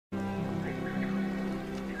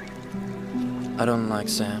I don't like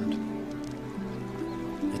sand.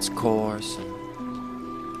 It's coarse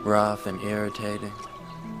and rough and irritating,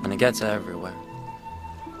 and it gets everywhere.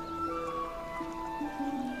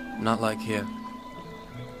 Not like here.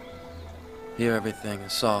 Here everything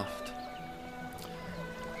is soft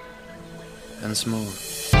and smooth.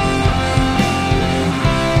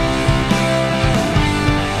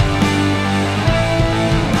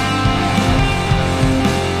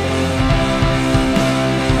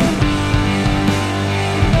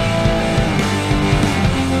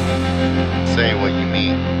 Say what you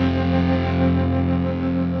mean.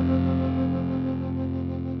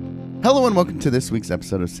 Hello and welcome to this week's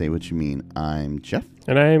episode of Say What You Mean. I'm Jeff.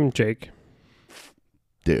 And I'm Jake.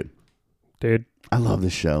 Dude, I love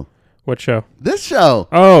this show. What show? This show.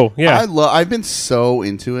 Oh, yeah. I've been so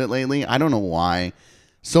into it lately. I don't know why.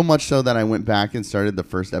 So much so that I went back and started the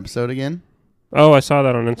first episode again. Oh, I saw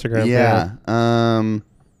that on Instagram. Yeah.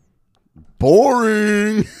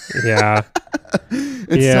 Boring. Yeah.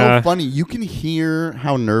 It's so funny. You can hear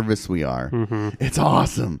how nervous we are. Mm-hmm. It's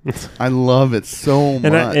awesome. I love it so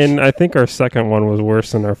much. And I think our second one was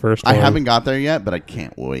worse than our first one. I haven't got there yet, but I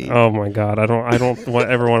can't wait. Oh my god, I don't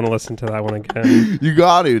ever want to listen to that one again. You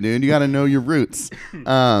got to, dude. You got to know your roots.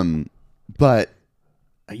 But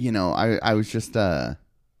you know, I was just I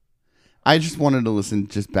just wanted to listen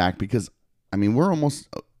just back because I mean, we're almost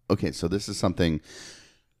okay, so this is something.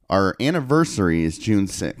 Our anniversary is June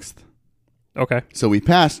 6th. Okay. So we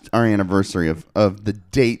passed our anniversary of the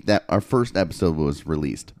date that our first episode was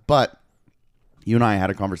released. But you and I had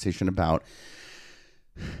a conversation about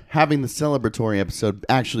having the celebratory episode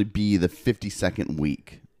actually be the 52nd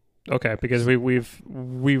week. Okay, because we've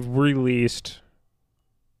released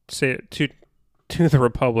say to the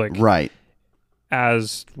Republic Right.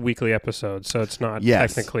 as weekly episodes, so it's not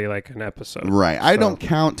technically like an episode. Right. I don't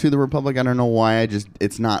count To the Republic. I don't know why.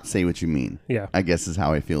 It's not Say What You Mean. Yeah. I guess is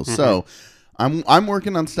how I feel. Mm-hmm. So I'm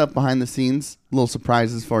working on stuff behind the scenes, little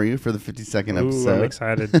surprises for you for the 52nd episode. I'm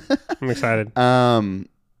excited. I'm excited.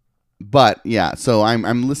 But yeah, so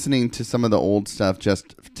I'm listening to some of the old stuff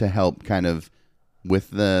just to help kind of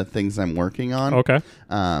with the things I'm working on. Okay.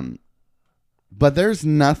 But there's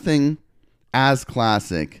nothing as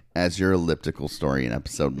classic as your elliptical story in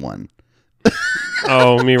episode 1.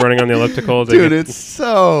 Oh, me running on the elliptical. Dude, it's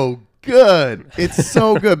so good. It's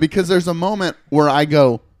so good because there's a moment where I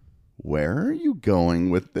go, where are you going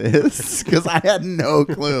with this? Because I had no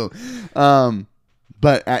clue.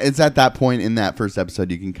 But it's at that point in that first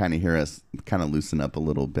episode you can kind of hear us kind of loosen up a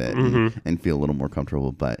little bit and feel a little more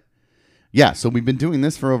comfortable. But yeah, so we've been doing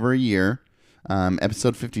this for over a year.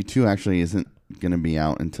 Episode 52 actually isn't going to be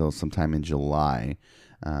out until sometime in July.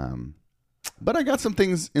 But I got some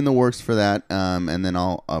things in the works for that. And then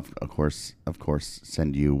I'll, of course,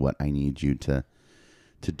 send you what I need you to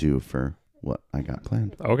do for what I got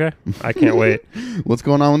planned. Okay. I can't wait. What's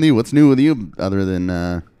going on with you? What's new with you other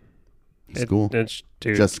than school?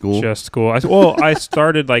 Just school? Just school. I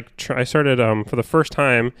started for the first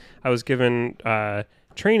time, I was given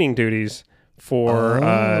training duties for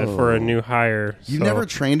a new hire. You've never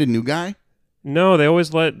trained a new guy? No, they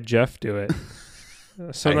always let Jeff do it.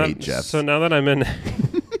 I hate Jeff. So now that I'm in,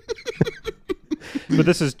 but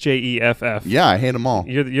this is Jeff. Yeah, I hate them all.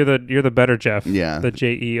 You're the better Jeff. Yeah, the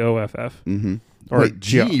Jeoff. Mm-hmm. Or wait,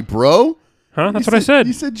 G, bro? Huh? That's what I said.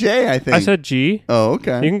 You said J, I think. I said G. Oh,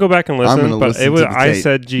 okay. You can go back and listen, but it was I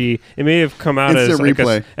said G. It may have come out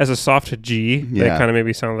as a soft G. Yeah. That kind of made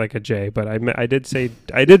me sound like a J, but I did say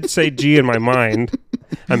G in my mind.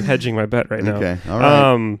 I'm hedging my bet right now. Okay. All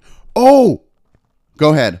right. Oh,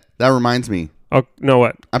 go ahead. That reminds me. Oh, no,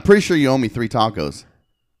 what? I'm pretty sure you owe me 3 tacos.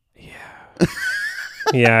 Yeah.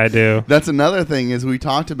 Yeah, I do. That's another thing is we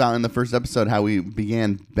talked about in the first episode how we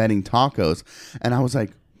began betting tacos, and I was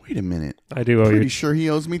like, wait a minute. I do owe you. Pretty sure he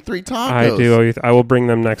owes me 3 tacos. I do owe you. I will bring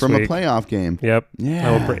them next week. From a playoff game. Yep.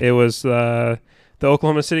 Yeah. It was the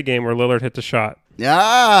Oklahoma City game where Lillard hit the shot.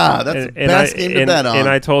 Yeah, that's the best game to bet on. And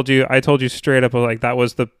I told you straight up, like that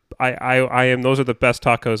was those are the best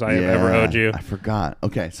tacos I have ever owed you. I forgot.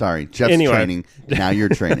 Okay, sorry. Jeff's training. Now you're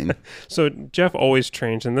training. So Jeff always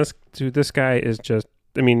trains, and this guy is just.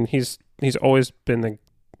 I mean, he's always been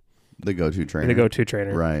the go-to trainer. The go-to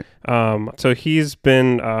trainer, right? So he's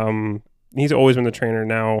always been the trainer.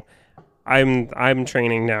 Now, I'm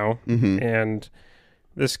training now, and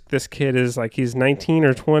this kid is like he's 19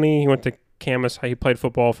 or 20. He went to Camas. He played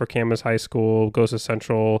football for Camas High School. Goes to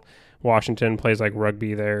Central Washington. Plays like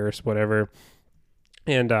rugby there or whatever.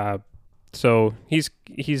 And so he's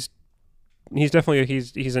definitely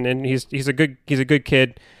he's a good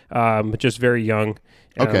kid, but just very young.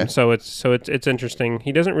 So it's interesting.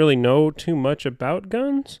 He doesn't really know too much about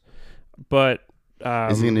guns, but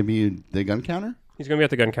Is he going to be the gun counter? He's going to be at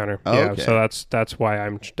the gun counter. Oh, yeah, okay. so that's why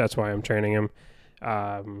I'm training him,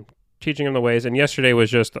 teaching him the ways. And yesterday was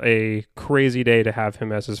just a crazy day to have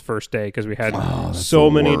him as his first day because we had so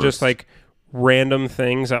many just like random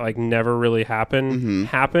things that like never really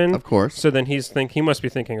happen. Of course. So then he must be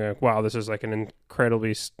thinking like, wow, this is like an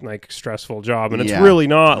incredibly like stressful job, and it's Yeah. really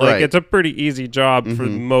not. Like Right. it's a pretty easy job for the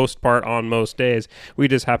most part on most days. We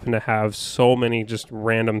just happen to have so many just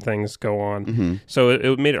random things go on. So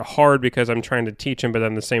it made it hard because I'm trying to teach him, but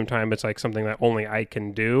then at the same time it's like something that only I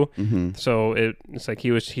can do. So it's like he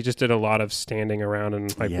just did a lot of standing around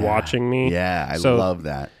and like Yeah. watching me. Yeah, I So- love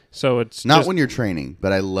that. So it's Not just, when you're training,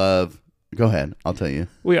 but I love... Go ahead. I'll tell you.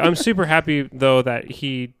 I'm super happy though that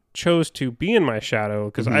he chose to be in my shadow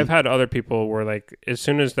because I've had other people where like as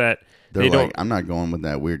soon as that They're they like, don't, I'm not going with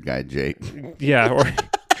that weird guy, Jake. yeah,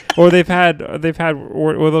 or they've had or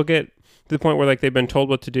they'll get to the point where like they've been told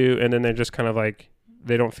what to do and then they're just kind of like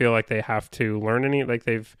they don't feel like they have to learn any like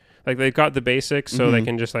they've got the basics so they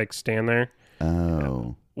can just like stand there.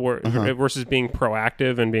 Oh. Versus being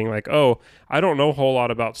proactive and being like, oh, I don't know a whole lot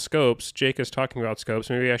about scopes. Jake is talking about scopes.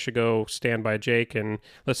 Maybe I should go stand by Jake and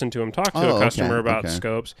listen to him talk to a customer about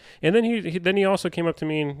scopes. And then he also came up to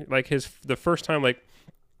me and like the first time like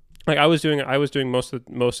I was doing most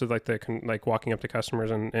of like like walking up to customers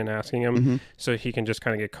and asking him so he can just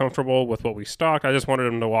kind of get comfortable with what we stocked. I just wanted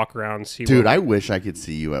him to walk around and see. Dude, I wish I could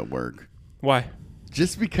see you at work. Why?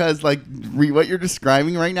 Just because like what you're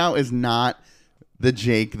describing right now is not the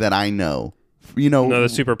Jake that I know. You know, No, the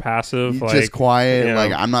super passive, just like quiet. you know.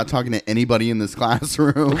 Like I'm not talking to anybody in this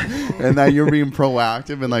classroom, and that you're being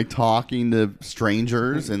proactive and like talking to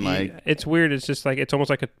strangers and like it's weird. It's just like it's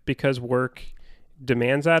almost like because work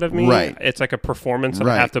demands that of me. Right. It's like a performance that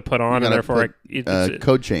Right. I have to put on, You and gotta therefore put, it's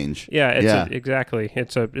code change. yeah, Yeah. Exactly. I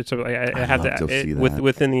have love to see that.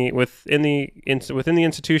 within the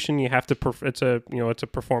institution. You have to. It's a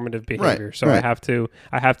performative behavior. Right, So right.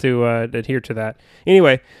 I have to adhere to that.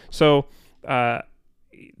 Anyway, so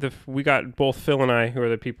we got both Phil and I, who are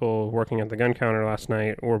the people working at the gun counter last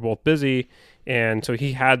night, were both busy, and so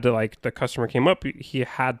he had to like the customer came up, he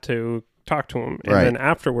had to talk to him, and Right. then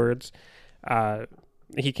afterwards,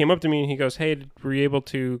 he came up to me and he goes, "Hey, were you able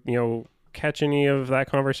to catch any of that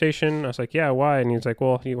conversation?" I was like, "Yeah, why?" And he's like,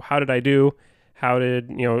 "Well, how did I do? How did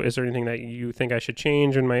is there anything that you think I should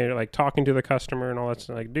change in my like talking to the customer and all that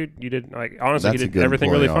stuff?" Like, dude, you did like honestly, That's he a did good everything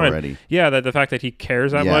really employee fine. already. Yeah, that the fact that he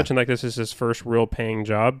cares that Yeah. much and like this is his first real paying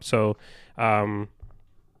job. So,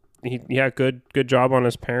 good job on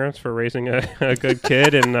his parents for raising a good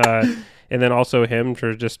kid and then also him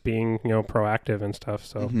for just being proactive and stuff.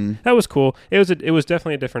 So that was cool. It was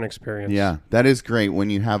definitely a different experience. Yeah, that is great when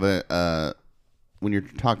you have when you're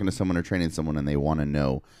talking to someone or training someone and they want to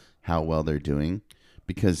know how well they're doing,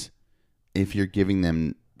 because if you're giving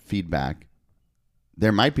them feedback,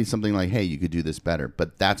 there might be something like, "Hey, you could do this better,"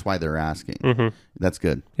 but that's why they're asking. That's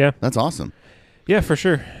good. Yeah. That's awesome. Yeah, for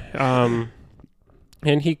sure.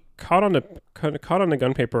 And he caught on the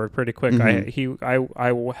gun paperwork pretty quick.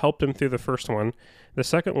 I helped him through the first one. The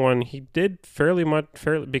second one he did fairly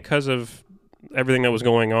because of everything that was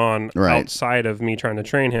going on Right. outside of me trying to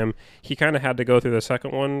train him. He kind of had to go through the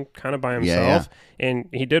second one kind of by himself, and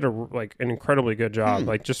he did an incredibly good job.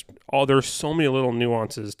 Like there's so many little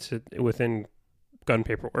nuances within gun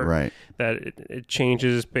paperwork Right. that it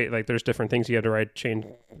changes. Like there's different things you have to write, change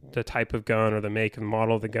the type of gun or the make and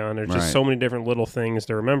model of the gun. There's just Right. so many different little things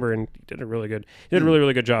to remember, and he did a really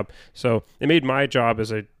really good job. So it made my job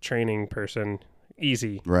as a training person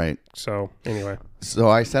easy. Right. So anyway, So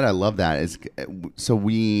I said I love that. So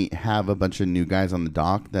we have a bunch of new guys on the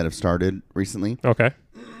dock that have started recently. okay.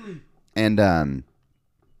 And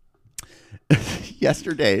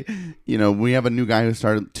yesterday, we have a new guy who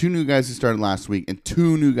started, two new guys who started last week, and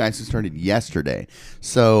two new guys who started yesterday.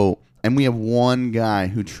 So, and we have one guy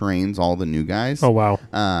who trains all the new guys. Oh wow.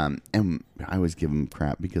 And I always give him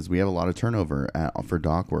crap because we have a lot of turnover for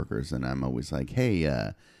dock workers, and I'm always like,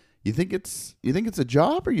 "Hey, you think it's a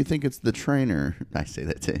job or you think it's the trainer?" I say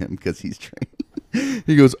that to him because he's training.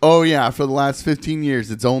 He goes, "Oh yeah, for the last 15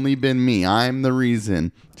 years, it's only been me. I'm the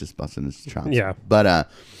reason." Just busting his chops. Yeah. But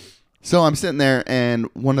so I'm sitting there, and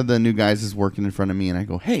one of the new guys is working in front of me, and I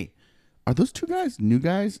go, "Hey, are those two guys new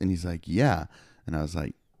guys?" And he's like, "Yeah." And I was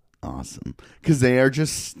like, awesome, because they are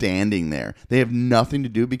just standing there. They have nothing to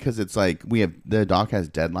do because it's like the dock has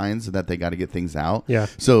deadlines that they got to get things out. Yeah.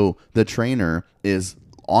 So the trainer is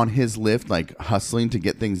on his lift, like hustling to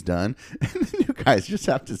get things done, and the new guys just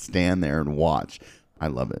have to stand there and watch. I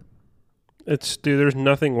love it. There's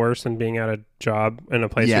nothing worse than being at a job in a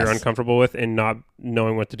place Yes. you're uncomfortable with and not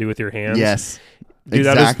knowing what to do with your hands. Yes. Dude,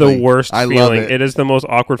 that is the worst feeling. It is the most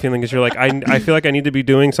awkward feeling because you're like, I feel like I need to be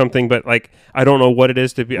doing something, but like I don't know what it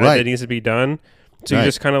is that needs to be done. So you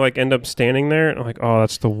just kind of like end up standing there and like, oh,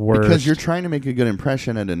 that's the worst. Because you're trying to make a good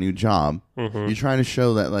impression at a new job. Mm-hmm. You're trying to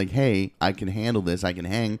show that like, hey, I can handle this. I can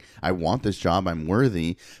hang. I want this job. I'm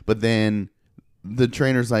worthy. But then the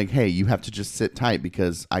trainer's like, hey, you have to just sit tight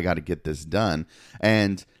because I got to get this done.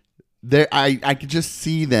 And I could just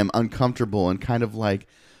see them uncomfortable and kind of like,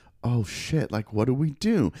 oh shit, like what do we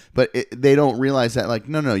do? But they don't realize that like,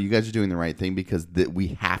 no, you guys are doing the right thing because we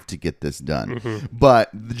have to get this done. Mm-hmm.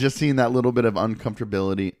 But just seeing that little bit of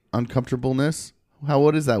uncomfortableness,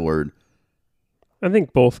 what is that word? I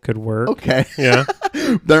think both could work. Okay. Yeah.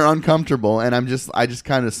 They're uncomfortable and I just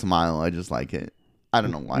kind of smile. I just like it. I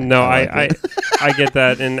don't know why. No, I get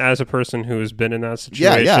that, and as a person who has been in that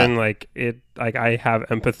situation, like I have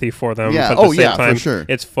empathy for them. Yeah. But at the same time, for sure.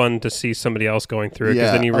 It's fun to see somebody else going through it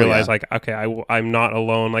because then you realize, like, okay, I'm not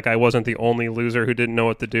alone. Like, I wasn't the only loser who didn't know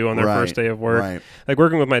what to do on their first day of work. Right. Like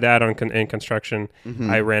working with my dad in construction,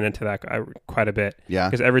 I ran into that quite a bit. Yeah.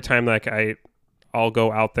 Because every time like I'll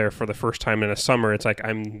go out there for the first time in a summer, it's like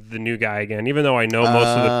I'm the new guy again. Even though I know most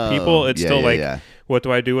of the people, it's still what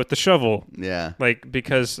do I do with the shovel? Yeah. Like,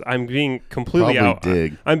 because I'm being completely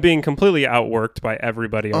I'm being completely outworked by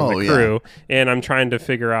everybody on the crew, and I'm trying to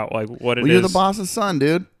figure out like what it is. You're the boss's son,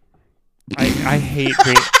 dude. I hate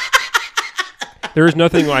being... There is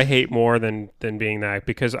nothing I hate more than being that,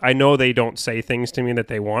 because I know they don't say things to me that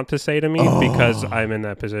they want to say to me because I'm in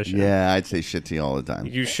that position. Yeah, I'd say shit to you all the time.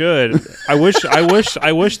 You should. I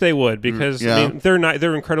wish they would, because I mean,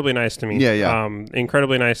 they're incredibly nice to me. Yeah.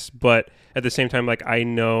 Incredibly nice, but at the same time, like I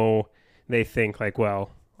know they think like,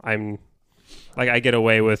 well, I'm like I get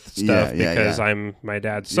away with stuff because I'm my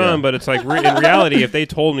dad's son, but it's like in reality, if they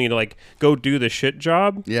told me to like go do the shit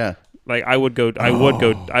job, like I would go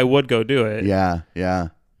do it. Yeah.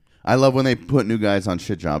 I love when they put new guys on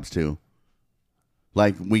shit jobs too.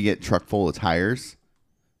 Like we get truck full of tires,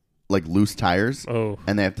 like loose tires,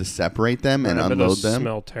 and they have to separate them and unload them.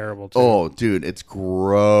 Smell terrible too. Oh, dude, it's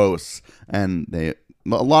gross. And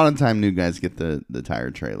a lot of the time, new guys get the tire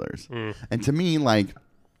trailers. And to me, like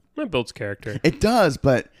that builds character. It does,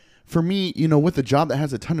 but for me, with a job that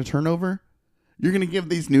has a ton of turnover, you're going to give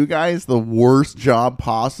these new guys the worst job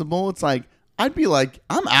possible. It's like, I'd be like,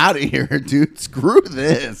 I'm out of here, dude. Screw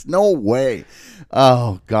this. No way.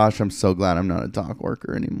 Oh, gosh, I'm so glad I'm not a dock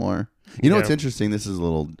worker anymore. You know what's interesting? This is a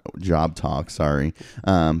little job talk, sorry.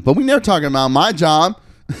 But we never talking about my job.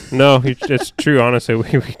 No, it's true. Honestly,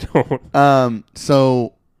 we don't.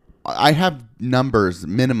 So I have numbers,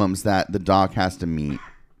 minimums that the dock has to meet.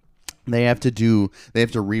 They have to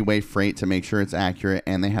reweigh freight to make sure it's accurate,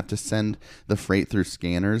 and they have to send the freight through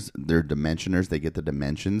scanners. They're dimensioners. They get the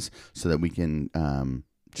dimensions so that we can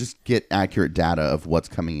just get accurate data of what's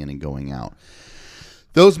coming in and going out.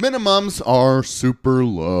 Those minimums are super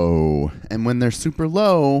low, and when they're super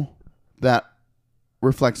low, that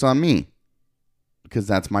reflects on me because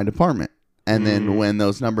that's my department. And then when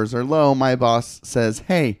those numbers are low, my boss says,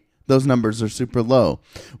 hey, those numbers are super low.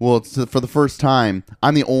 Well, for the first time,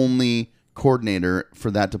 I'm the only coordinator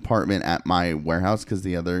for that department at my warehouse because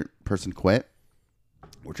the other person quit.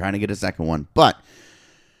 We're trying to get a second one. But,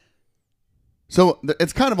 so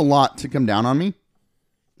it's kind of a lot to come down on me.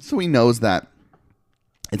 So he knows that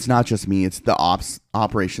it's not just me. It's the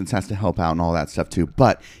operations has to help out and all that stuff too.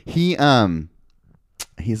 But he's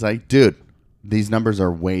like, dude, these numbers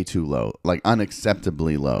are way too low, like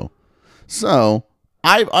unacceptably low. So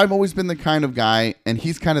I've always been the kind of guy, and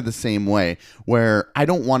he's kind of the same way, where I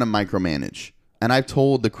don't want to micromanage. And I've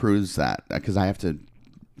told the crews that, because I have to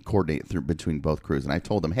coordinate between both crews. And I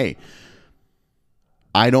told them, hey,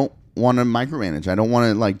 I don't want to micromanage. I don't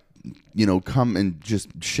want to come and just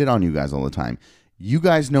shit on you guys all the time. You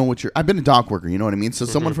guys know I've been a dock worker, you know what I mean? So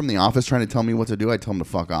someone from the office trying to tell me what to do, I tell them to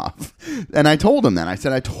fuck off. And I told them that. I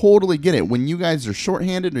said, I totally get it. When you guys are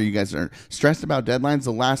shorthanded or you guys are stressed about deadlines,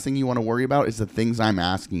 the last thing you want to worry about is the things I'm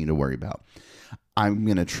asking you to worry about. I'm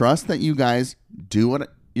going to trust that you guys do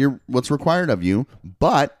what's required of you.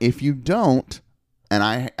 But if you don't, and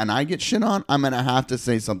I get shit on, I'm going to have to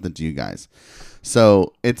say something to you guys.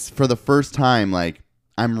 So it's for the first time, like,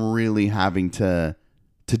 I'm really having to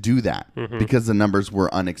do that because the numbers were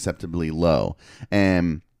unacceptably low.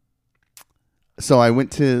 And so I went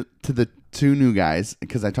to the two new guys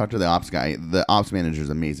because I talked to the ops guy. The ops manager is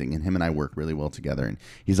amazing, and him and I work really well together, and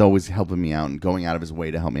he's always helping me out and going out of his way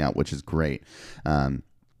to help me out, which is great.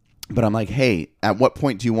 But I'm like, hey, at what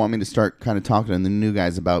point do you want me to start kind of talking to the new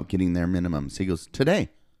guys about getting their minimums? He goes, today.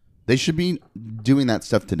 They should be doing that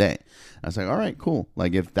stuff today. I was like, all right, cool.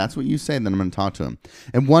 Like, if that's what you say, then I'm going to talk to him.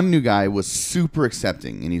 And one new guy was super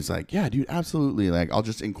accepting. And he's like, yeah, dude, absolutely. Like, I'll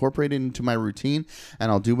just incorporate it into my routine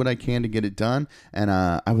and I'll do what I can to get it done. And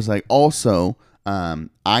I was like, also,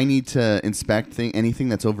 I need to inspect anything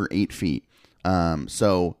that's over 8 feet.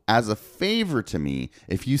 So as a favor to me,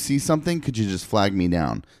 if you see something, could you just flag me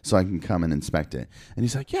down so I can come and inspect it? And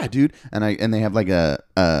he's like, yeah, dude. And they have like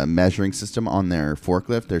a measuring system on their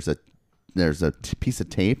forklift. There's a piece of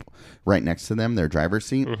tape right next to them, their driver's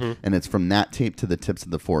seat. And it's from that tape to the tips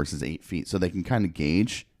of the forks is 8 feet. So they can kind of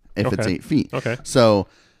gauge if it's 8 feet. Okay. So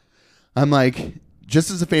I'm like,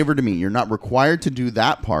 just as a favor to me, you're not required to do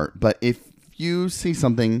that part, but if you see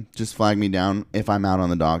something, just flag me down. If I'm out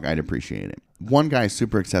on the dock, I'd appreciate it. One guy is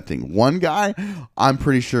super accepting. One guy, I'm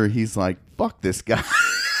pretty sure he's like, fuck this guy.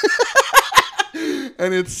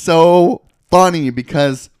 And it's so funny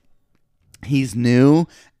because he's new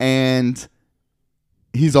and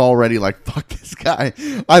he's already like, fuck this guy.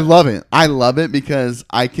 I love it. I love it because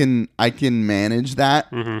I can manage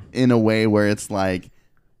that in a way where it's like,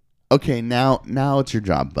 okay, now it's your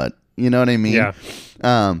job, bud. You know what I mean? Yeah.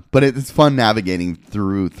 But it's fun navigating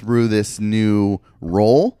through this new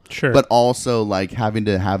role. Sure. But also like having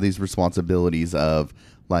to have these responsibilities of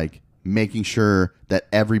like making sure that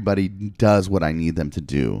everybody does what I need them to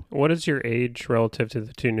do. What is your age relative to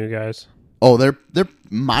the two new guys? Oh, they're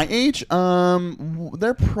my age.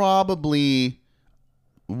 They're probably,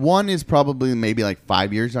 one is probably maybe like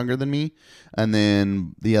 5 years younger than me, and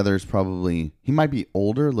then the other is probably, he might be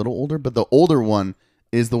older, a little older, but the older one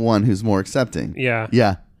is the one who's more accepting. Yeah.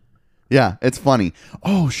 Yeah, it's funny.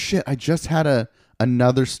 Oh shit, I just had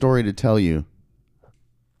another story to tell you.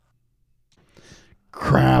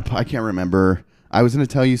 Crap, I can't remember. I was going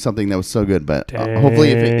to tell you something that was so good, but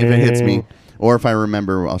hopefully if it hits me, or if I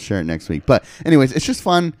remember, I'll share it next week. But anyways, it's just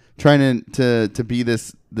fun trying to be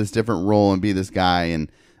this different role and be this guy,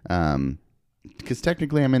 and because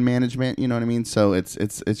technically I'm in management, you know what I mean? So it's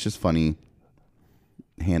just funny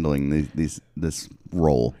handling this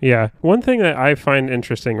role. Yeah. One thing that I find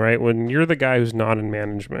interesting, right, when you're the guy who's not in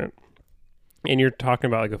management and you're talking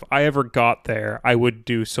about like, if I ever got there, I would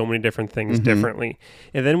do so many different things differently.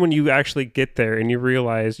 And then when you actually get there and you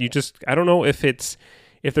realize I don't know if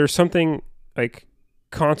there's something like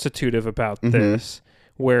constitutive about this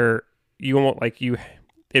where you won't like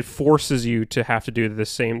it forces you to have to do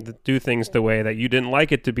things the way that you didn't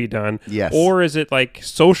like it to be done. Yes. Or is it like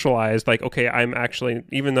socialized? Like, okay, I'm actually,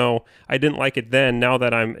 even though I didn't like it then, now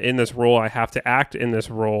that I'm in this role, I have to act in this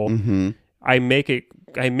role. I make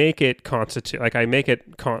it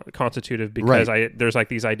constitutive because there's like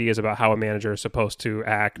these ideas about how a manager is supposed to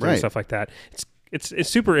act and stuff like that. It's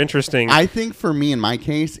super interesting. I think for me, in my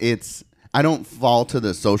case, I don't fall to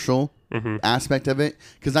the social aspect of it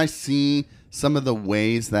because I see some of the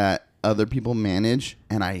ways that other people manage,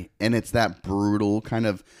 and it's that brutal kind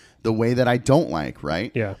of the way that I don't like,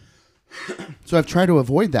 right? Yeah. So I've tried to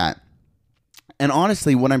avoid that. And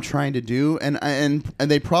honestly, what I'm trying to do, and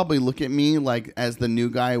they probably look at me like as the new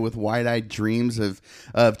guy with wide-eyed dreams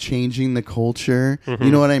of changing the culture.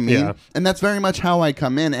 You know what I mean? Yeah. And that's very much how I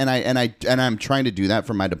come in, and I'm trying to do that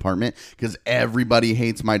for my department because everybody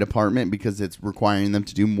hates my department because it's requiring them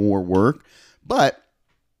to do more work. But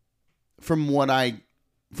from what I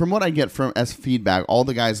get from as feedback, all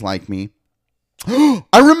the guys like me. I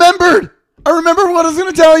remembered what I was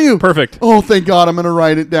going to tell you. Perfect. Oh, thank God, I'm going to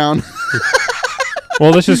write it down.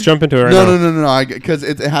 Well, let's just jump into it right now. No. Because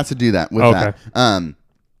it has to do that with that.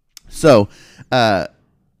 So, what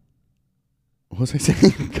was I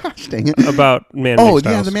saying? Gosh dang it. About management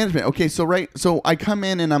styles. Yeah, the management. Okay, so I come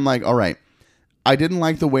in and I'm like, all right, I didn't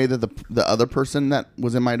like the way that the other person that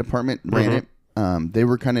was in my department ran it. They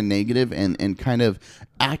were kind of negative and kind of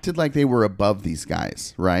acted like they were above these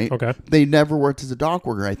guys, right? Okay. They never worked as a dock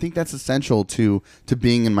worker. I think that's essential to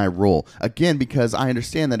being in my role. Again, because I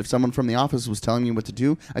understand that if someone from the office was telling me what to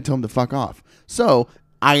do, I tell them to fuck off. So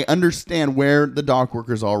I understand where the dock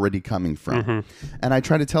worker's already coming from. And I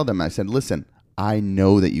try to tell them, I said, listen, I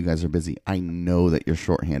know that you guys are busy. I know that you're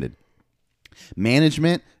shorthanded.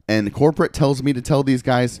 Management and corporate tells me to tell these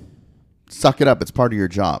guys, suck it up. It's part of your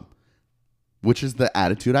job. Which is the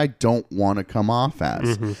attitude I don't want to come off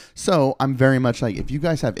as. So I'm very much like, if you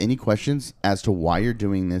guys have any questions as to why you're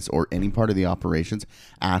doing this or any part of the operations,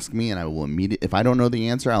 ask me and I will if I don't know the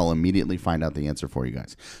answer, I'll immediately find out the answer for you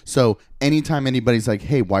guys. So anytime anybody's like,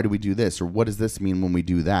 hey, why do we do this? Or what does this mean when we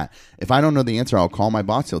do that? If I don't know the answer, I'll call my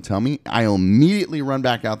boss. He'll tell me. I'll immediately run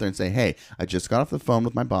back out there and say, hey, I just got off the phone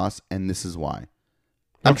with my boss and this is why.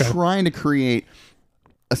 I'm trying to create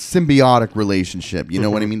a symbiotic relationship. You know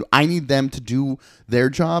what I mean? I need them to do their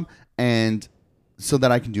job and so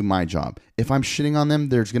that I can do my job. If I'm shitting on them,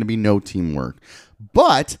 there's going to be no teamwork.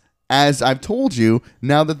 But as I've told you,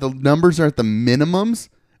 now that the numbers are at the minimums,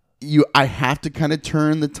 I have to kind of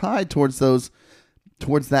turn the tide towards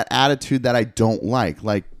that attitude that I don't like.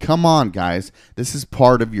 Like, come on, guys. This is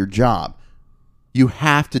part of your job. You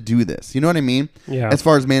have to do this. You know what I mean? Yeah. As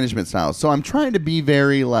far as management styles. So I'm trying to be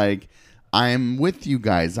very like, I'm with you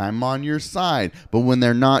guys. I'm on your side. But when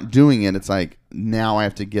they're not doing it, it's like, now I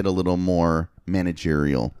have to get a little more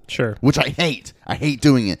managerial. Sure. Which I hate. I hate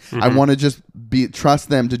doing it. I want to just trust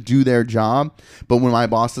them to do their job. But when my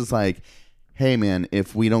boss is like, hey, man,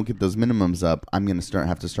 if we don't get those minimums up, I'm going to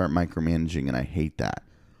have to start micromanaging, and I hate that.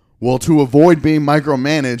 Well, to avoid being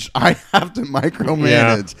micromanaged, I have to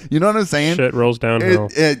micromanage. Yeah. You know what I'm saying? Shit rolls downhill.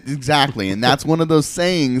 Exactly. And that's one of those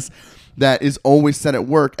sayings that is always said at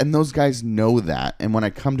work, and those guys know that. And when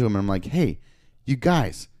I come to them, I'm like, hey, you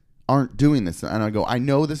guys aren't doing this. And I go, I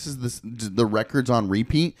know this is the record's on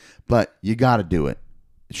repeat, but you got to do it.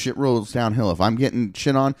 Shit rolls downhill. If I'm getting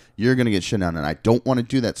shit on, you're going to get shit on, and I don't want to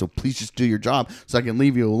do that. So please just do your job so I can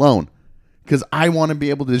leave you alone. Because I want to be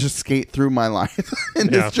able to just skate through my life in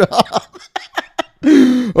this job.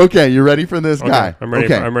 Okay, you ready for this guy? I'm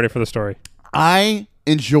ready. I'm ready for the story. I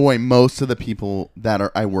enjoy most of the people that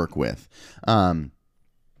I work with.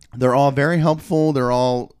 They're all very helpful.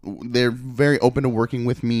 They're very open to working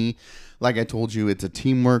with me. Like I told you, it's a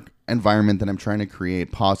teamwork environment that I'm trying to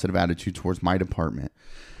create positive attitude towards my department.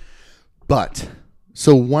 But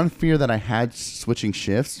so one fear that I had switching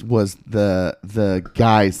shifts was the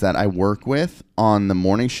guys that I work with on the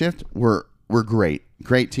morning shift were great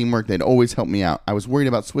teamwork. They'd always help me out. I was worried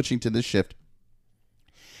about switching to this shift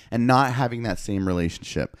and not having that same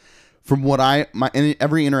relationship. From what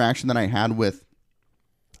every interaction that I had with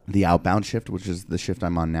the outbound shift, which is the shift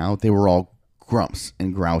I'm on now, they were all grumps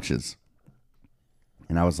and grouches.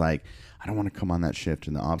 And I was like, I don't want to come on that shift.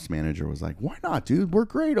 And the ops manager was like, why not, dude? We're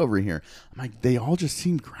great over here. I'm like, they all just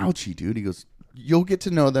seem grouchy, dude. He goes, you'll get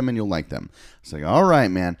to know them and you'll like them. I was like, all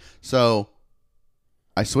right, man. So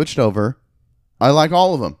I switched over. I like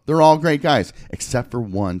all of them. They're all great guys, except for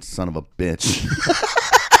one son of a bitch.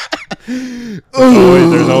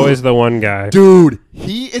 There's always the one guy. Dude,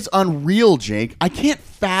 he is unreal, Jake. I can't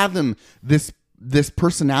fathom this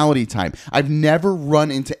personality type. I've never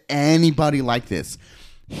run into anybody like this.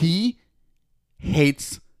 He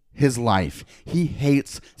hates his life. He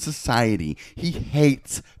hates society. He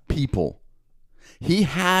hates people. He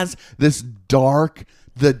has the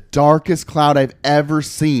darkest cloud I've ever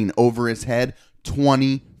seen over his head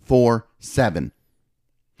 24/7.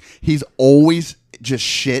 He's always just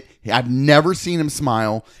shit. I've never seen him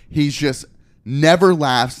smile. He's just never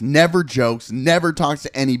laughs, never jokes, never talks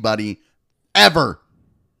to anybody, ever.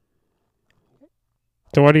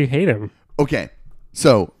 So why do you hate him? Okay.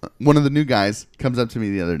 So one of the new guys comes up to me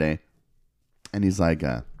the other day and he's like,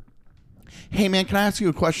 hey man, can I ask you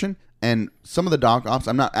a question? And some of the dock ops,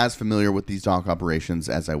 I'm not as familiar with these dock operations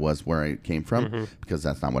as I was where I came from because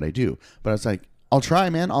that's not what I do. But I was like, I'll try,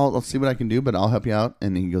 man. I'll see what I can do, but I'll help you out.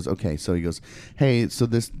 And he goes, okay. So he goes, hey, so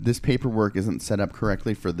this paperwork isn't set up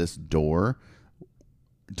correctly for this door.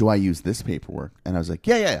 Do I use this paperwork? And I was like,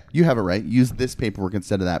 yeah. You have it right. Use this paperwork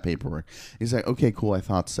instead of that paperwork. He's like, okay, cool. I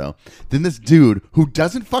thought so. Then this dude who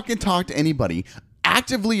doesn't fucking talk to anybody,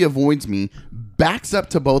 actively avoids me, backs up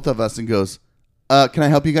to both of us and goes, can I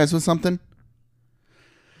help you guys with something?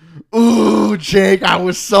 Ooh, Jake, I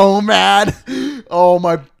was so mad. Oh,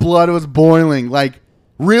 my blood was boiling. Like,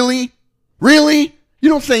 really? Really? You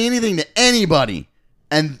don't say anything to anybody.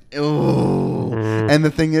 And, and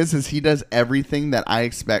the thing is he does everything that I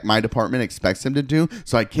expect, my department expects him to do.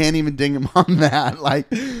 So I can't even ding him on that. Like,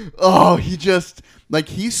 oh,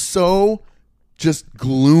 he's so just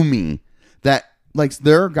gloomy that, like,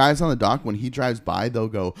 there are guys on the dock, when he drives by, they'll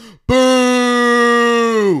go,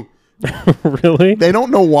 boo! Really? They don't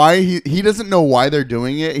know why. He doesn't know why they're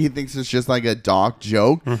doing it. He thinks it's just like a dock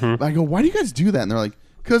joke. But I go, why do you guys do that? And they're like,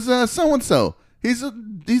 because so-and-so. He's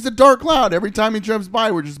a dark cloud. Every time he drives by,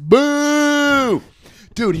 we're just boo.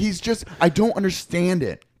 Dude, I don't understand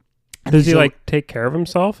it. Does he like take care of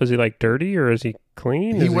himself? Is he like dirty or is he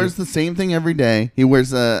clean? He wears the same thing every day. He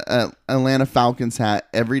wears a Atlanta Falcons hat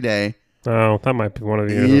every day. Oh, that might be one of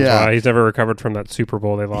the reasons why he's never recovered from that Super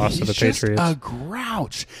Bowl they lost to the Patriots. He's just a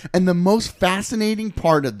grouch. And the most fascinating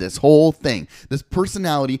part of this whole thing, this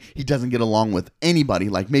personality, he doesn't get along with anybody,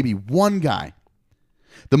 like maybe one guy.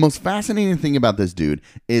 The most fascinating thing about this dude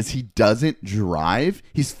is he doesn't drive.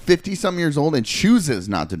 He's 50-something years old and chooses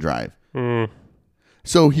not to drive.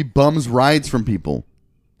 So he bums rides from people.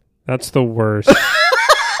 That's the worst.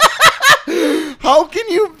 How can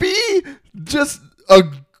you be just a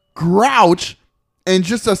grouch and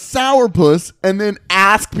just a sourpuss and then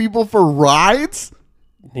ask people for rides?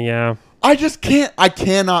 Yeah. I just can't. I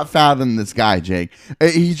cannot fathom this guy, Jake.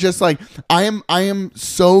 He's just like I am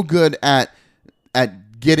so good at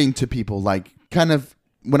getting to people. Like kind of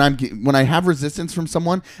when I have resistance from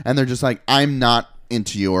someone and they're just like I'm not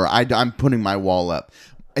into you or I'm putting my wall up.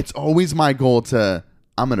 It's always my goal to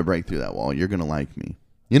I'm gonna break through that wall. You're gonna like me.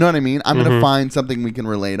 You know what I mean? I'm gonna find something we can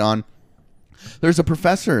relate on. There's a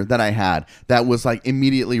professor that I had that was like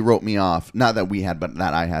immediately wrote me off. Not that we had, but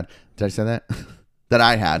that I had. Did I say that? That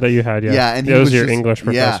I had. That you had, yeah. Yeah, and it he was your just, English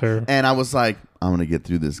professor. Yeah, and I was like, I'm going to get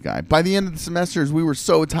through this guy. By the end of the semesters, we were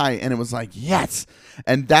so tight, and it was like, yes.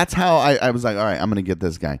 And that's how I was like, all right, I'm going to get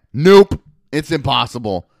this guy. Nope. It's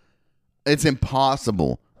impossible. It's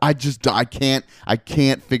impossible. I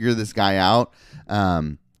can't figure this guy out.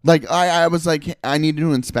 Like, I was like, I needed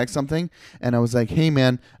to inspect something, and I was like, hey,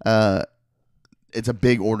 man, it's a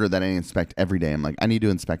big order that I inspect every day. I'm like, I need to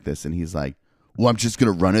inspect this. And he's like, well, I'm just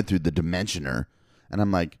going to run it through the Dimensioner. And I'm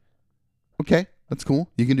like, okay, that's cool.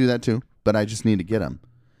 You can do that too. But I just need to get him.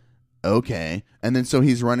 Okay. And then so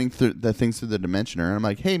he's running through the things through the Dimensioner. And I'm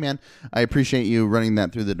like, hey, man, I appreciate you running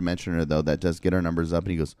that through the Dimensioner, though. That does get our numbers up.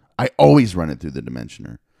 And he goes, I always run it through the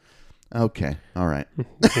Dimensioner. Okay. All right.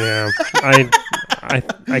 Yeah.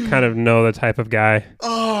 I kind of know the type of guy.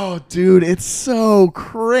 Oh, dude, it's so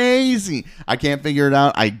crazy. I can't figure it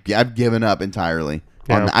out. I've given up entirely.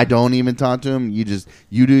 Yeah. I don't even talk to him. You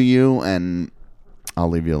do you, and I'll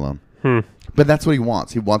leave you alone. But that's what he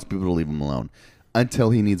wants. He wants people to leave him alone until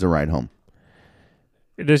he needs a ride home.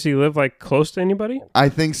 Does he live like close to anybody? I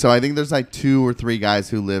think so. I think there's like 2 or 3 guys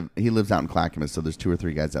who live. He lives out in Clackamas, so there's 2 or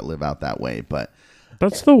 3 guys that live out that way. But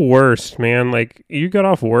that's the worst, man. Like you get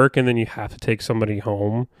off work and then you have to take somebody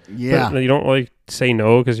home. yeah, But you don't like say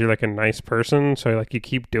no because you're like a nice person, so like you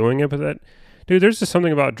keep doing it. But that. Dude, there's just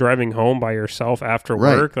something about driving home by yourself after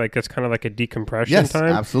work. Like, it's kind of like a decompression time.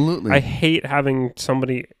 Yes, absolutely. I hate having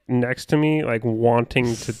somebody next to me, like,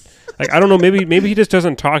 wanting to... Like, I don't know, maybe he just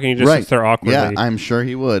doesn't talk and he just sits there awkwardly. Yeah, I'm sure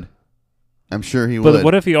he would. But But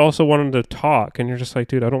what if he also wanted to talk and you're just like,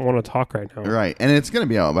 dude, I don't want to talk right now. Right, and it's going to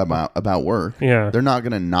be about work. Yeah. They're not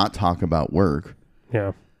going to not talk about work.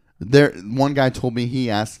 Yeah. One guy told me he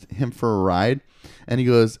asked him for a ride, and he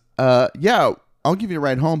goes, yeah, I'll give you a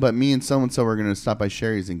ride home, but me and so-and-so are going to stop by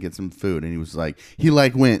Sherry's and get some food. And he was like,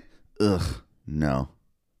 went, ugh, no.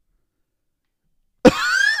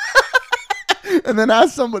 And then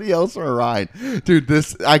asked somebody else for a ride. Dude,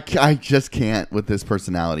 I just can't with this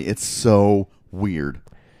personality. It's so weird.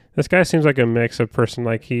 This guy seems like a mix of person,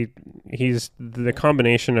 like he's the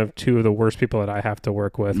combination of 2 of the worst people that I have to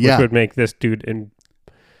work with, which would make this dude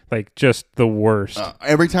like just the worst.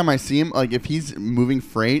 Every time I see him, like if he's moving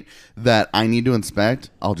freight that I need to inspect,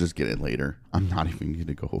 I'll just get it later. I'm not even going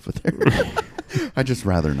to go over there. I just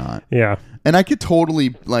rather not. Yeah. And I could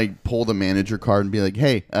totally like pull the manager card and be like,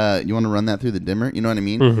 hey, you want to run that through the dimmer? You know what I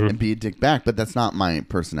mean? Mm-hmm. And be a dick back. But that's not my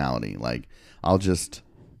personality. Like I'll just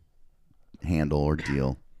handle or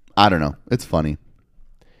deal. I don't know. It's funny.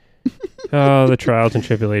 Oh, the trials and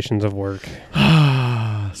tribulations of work.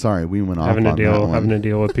 Sorry, we went off having on that one. Having to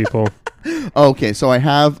deal with people. Okay, so I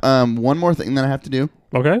have one more thing that I have to do.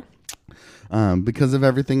 Okay. Because of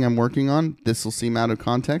everything I'm working on, this will seem out of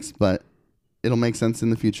context, but it'll make sense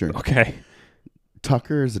in the future. Okay.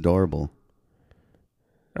 Tucker is adorable.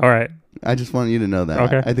 All right. I just want you to know that.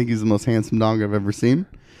 Okay. I think he's the most handsome dog I've ever seen.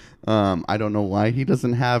 I don't know why he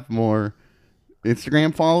doesn't have more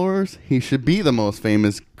Instagram followers. He should be the most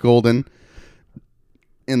famous golden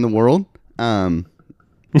in the world.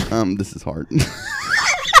 This is hard.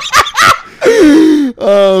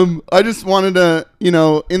 I just wanted to,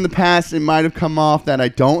 in the past, it might have come off that I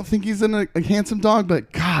don't think he's a handsome dog,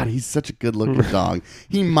 but God, he's such a good looking dog.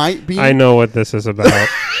 He might be. I know what this is about.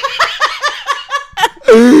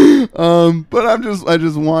 But I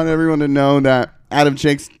just want everyone to know that out of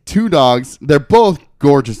Jake's 2 dogs, they're both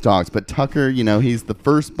gorgeous dogs, but Tucker, he's the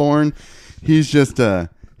firstborn. He's just a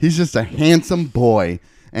handsome boy.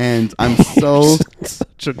 And I'm so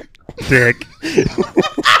such a dick.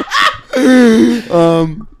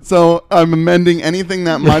 So I'm amending anything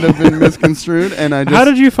that might have been misconstrued. And how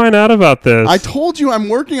did you find out about this? I told you I'm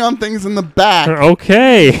working on things in the back.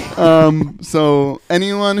 Okay. So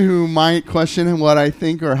anyone who might question what I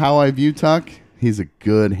think or how I view Tuck, he's a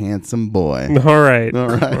good, handsome boy. All right.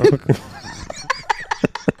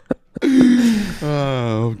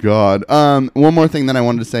 Oh God. One more thing that I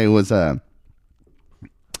wanted to say was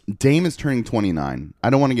Dame is turning 29. I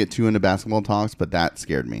don't want to get too into basketball talks, but that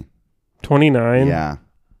scared me. 29? Yeah.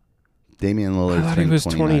 Damian Lillard. I thought he was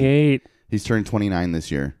 28. He's turning 29 this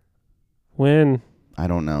year. When? I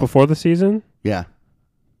don't know. Before the season? Yeah.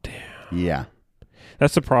 Damn. Yeah.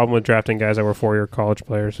 That's the problem with drafting guys that were 4-year college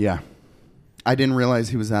players. Yeah. I didn't realize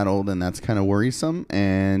he was that old, and that's kind of worrisome.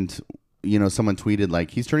 And, someone tweeted,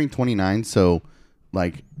 like, he's turning 29, so,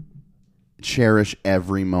 like, cherish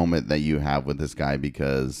every moment that you have with this guy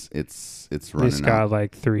because it's running He's got, out.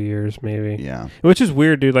 like, 3 years, maybe. Yeah. Which is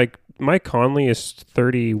weird, dude. Like, Mike Conley is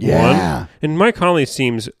 31. Yeah. And Mike Conley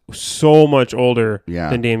seems so much older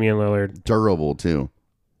than Damian Lillard. Durable, too.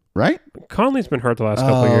 Right? Conley's been hurt the last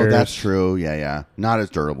couple of years. That's true. Yeah. Not as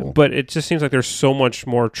durable. But it just seems like there's so much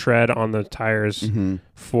more tread on the tires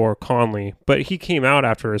for Conley. But he came out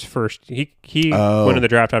after his first. He went in the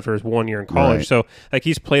draft after his 1 year in college. Right. So like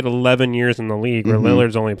he's played 11 years in the league, where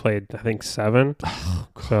Lillard's only played I think 7.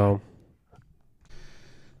 So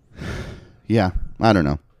yeah, I don't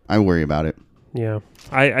know. I worry about it. yeah,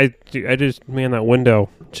 I just that window,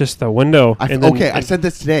 just the window. I said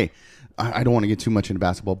this today. I don't want to get too much into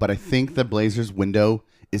basketball, but I think the Blazers' window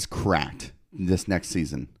is cracked this next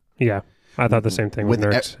season. Yeah, I thought the same thing with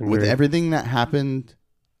Nurk's with everything that happened.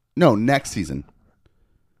 No, next season,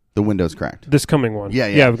 the window's cracked. This coming one.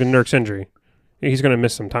 Yeah. With Nurk's injury, he's going to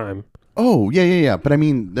miss some time. Oh, yeah. But I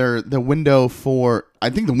mean, the window for I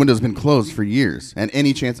think the window's been closed for years, and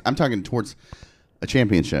any chance I'm talking towards a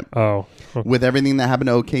championship. Oh, with everything that happened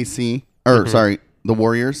to OKC the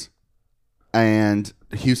Warriors, and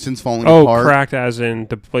Houston's falling apart. Cracked as in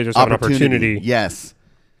the Blazers have an opportunity. Yes.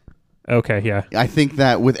 Okay, yeah. I think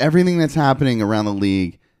that with everything that's happening around the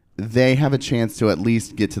league, they have a chance to at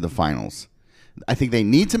least get to the finals. I think they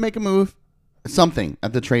need to make a move, something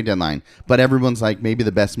at the trade deadline. But everyone's like, maybe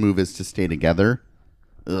the best move is to stay together.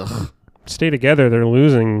 Ugh. Stay together. They're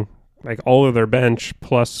losing like all of their bench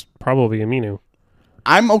plus probably Aminu.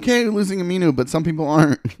 I'm okay losing Aminu, but some people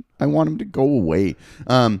aren't. I want him to go away.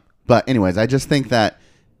 But anyways, I just think that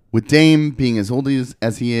with Dame being as old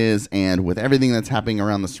as he is and with everything that's happening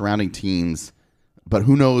around the surrounding teams, but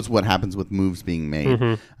who knows what happens with moves being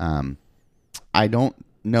made. I don't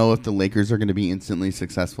know if the Lakers are going to be instantly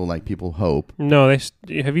successful like people hope. No,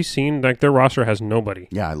 have you seen like their roster has nobody.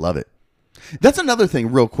 Yeah, I love it. That's another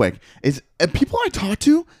thing real quick is people I talk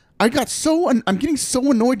to, I'm getting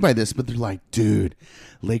so annoyed by this, but they're like, dude,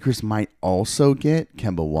 Lakers might also get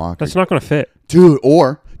Kemba Walker. That's not going to fit.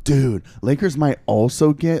 Dude, Lakers might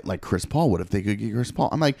also get like Chris Paul. What if they could get Chris Paul?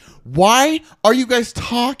 I'm like, why are you guys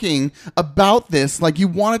talking about this like you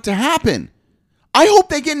want it to happen? I hope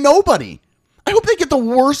they get nobody. I hope they get the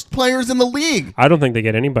worst players in the league. I don't think they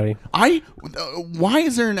get anybody. Why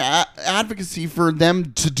is there an advocacy for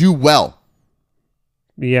them to do well?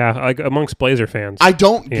 Yeah, like amongst Blazer fans. I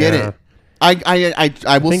don't get it.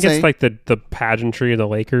 I will think say it's like the pageantry of the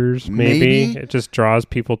Lakers. Maybe it just draws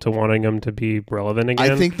people to wanting them to be relevant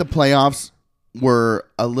again. I think the playoffs were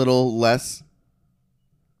a little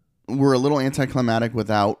anticlimactic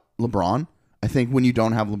without LeBron. I think when you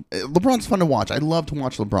don't have LeBron's fun to watch. I love to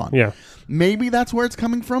watch LeBron. Yeah, maybe that's where it's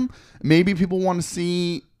coming from. Maybe people want to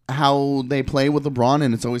see how they play with LeBron,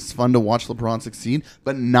 and it's always fun to watch LeBron succeed,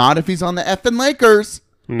 but not if he's on the effing Lakers.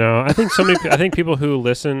 No, I think I think people who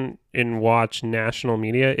listen and watch national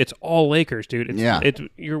media, it's all Lakers, dude.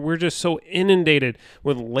 We're just so inundated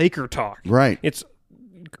with Laker talk. Right. It's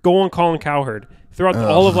go on Colin Cowherd. Throughout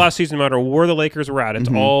all of last season, no matter where the Lakers were at, it's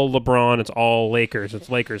all LeBron, it's all Lakers. It's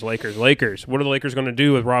Lakers. What are the Lakers going to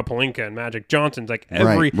do with Rob Pelinka and Magic Johnson? It's like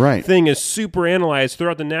everything is super analyzed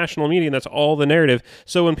throughout the national media, and that's all the narrative.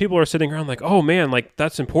 So when people are sitting around like, oh man, like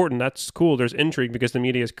that's important, that's cool, there's intrigue because the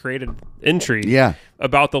media has created intrigue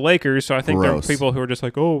about the Lakers. So I think there are people who are just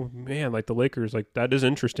like, oh man, like the Lakers, like that is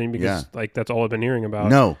interesting because like that's all I've been hearing about.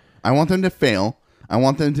 No, I want them to fail. I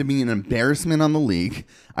want them to be an embarrassment on the league.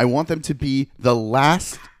 I want them to be the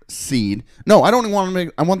last seed. No, I don't want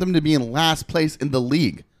them I want them to be in last place in the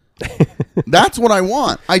league. That's what I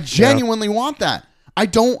want. I genuinely want that.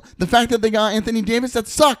 The fact that they got Anthony Davis, that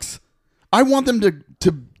sucks. I want them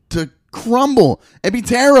to crumble and be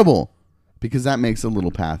terrible because that makes a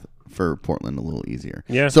little path for Portland a little easier.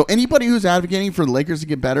 Yeah. So anybody who's advocating for the Lakers to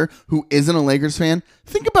get better who isn't a Lakers fan,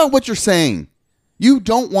 think about what you're saying. You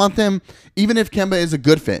don't want them, even if Kemba is a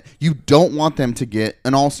good fit, you don't want them to get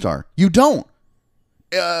an all-star. You don't.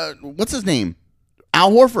 What's his name?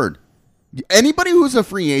 Al Horford. Anybody who's a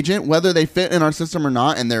free agent, whether they fit in our system or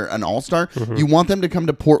not, and they're an all-star, you want them to come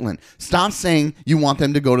to Portland. Stop saying you want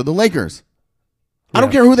them to go to the Lakers. I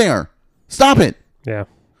don't care who they are. Stop it. Yeah.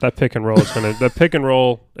 That pick and roll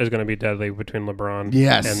is gonna be deadly between LeBron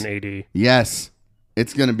and AD. Yes.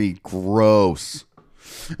 It's gonna be gross.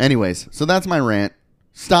 Anyways, so that's my rant.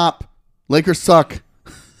 Stop. Lakers suck.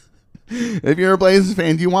 If you're a Blazers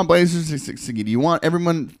fan, do you want Blazers to succeed? Do you want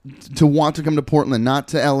everyone to want to come to Portland, not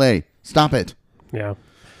to L.A.? Stop it. Yeah.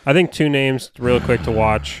 I think 2 names real quick to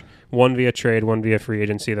watch. One via trade, one via free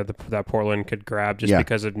agency that Portland could grab just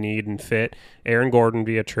because of need and fit. Aaron Gordon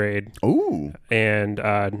via trade. Ooh. And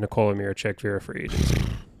Nikola Mirotic via free agency.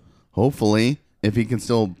 Hopefully, if he can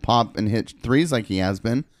still pop and hit threes like he has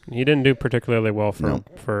been. He didn't do particularly well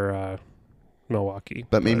for Milwaukee.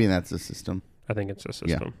 But maybe that's the system. I think it's a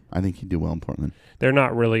system. Yeah, I think he'd do well in Portland. They're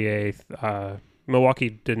not really Milwaukee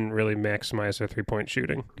didn't really maximize their 3-point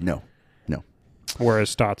shooting. No. Whereas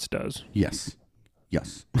Stotts does. Yes.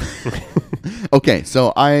 Okay,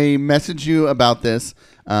 so I messaged you about this,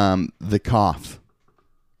 the cough.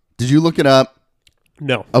 Did you look it up?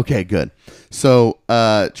 No. Okay, good. So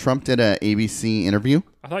Trump did a ABC interview.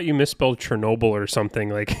 I thought you misspelled Chernobyl or something.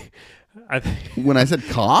 Like, when I said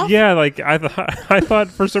cough? Yeah, like I thought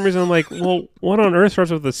for some reason I'm like, well, what on earth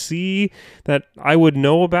starts with a C that I would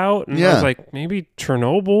know about? And I was like, maybe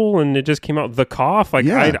Chernobyl, and it just came out the cough. Like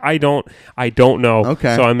I don't know.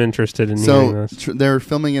 Okay, so I'm interested in hearing this. They're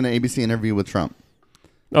filming an ABC interview with Trump.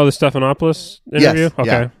 Oh, the Stephanopoulos interview. Yes,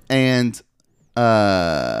 okay, and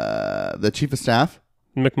the chief of staff,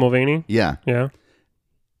 Mick Mulvaney. Yeah.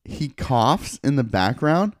 He coughs in the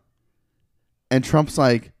background, and Trump's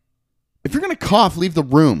like, if you're going to cough, leave the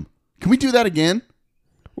room. Can we do that again?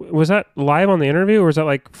 Was that live on the interview, or was that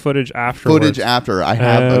like footage afterwards? Footage after. I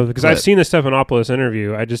have because I've seen the Stephanopoulos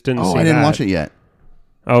interview. I just didn't see I didn't watch it yet.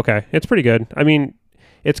 Okay. It's pretty good. I mean,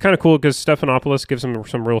 it's kind of cool because Stephanopoulos gives him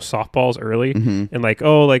some real softballs early. Mm-hmm. And like,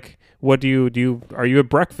 oh, like, what do you are you a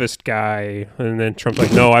breakfast guy? And then Trump's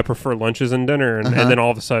like, no, I prefer lunches and dinner. And then all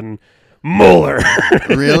of a sudden, Mueller.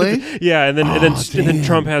 Really? Yeah, and then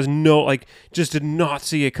Trump has just did not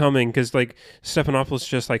see it coming because like Stephanopoulos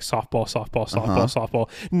just like softball,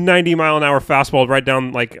 90-mile-an-hour fastball right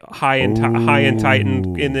down like high and tight,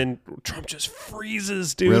 and then Trump just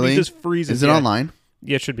freezes, dude. Really? He just freezes. Is it online?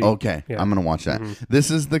 Yeah, it should be. Okay, yeah. I'm gonna watch that. Mm-hmm.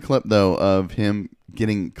 This is the clip though of him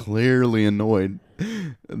getting clearly annoyed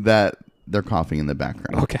that they're coughing in the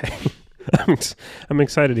background. Okay, I'm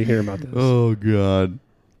excited to hear about this. Oh God.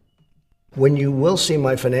 When you will see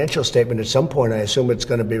my financial statement at some point, I assume it's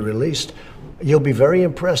going to be released, you'll be very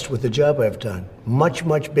impressed with the job I've done. Much,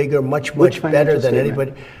 much bigger, much better than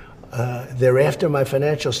anybody. They're after my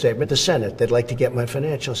financial statement, the Senate. They'd like to get my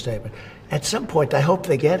financial statement. At some point, I hope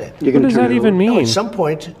they get it. What does that even mean? No, at some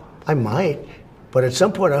point, I might. But at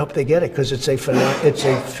some point, I hope they get it because it's a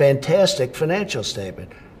fantastic financial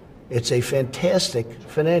statement. It's a fantastic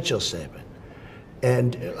financial statement.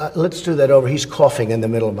 And let's do that over. He's coughing in the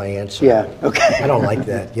middle of my answer. Yeah, okay. I don't like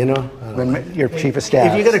that, you know? When your chief of staff.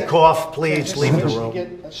 If you're going to cough, please leave the room.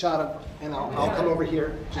 Get a shot of, and I'll come over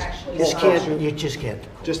here. You just can't.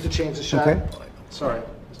 Just to change the shot. Okay. Sorry.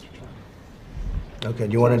 Okay,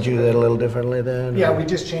 do you want to do that a little differently then? Yeah, we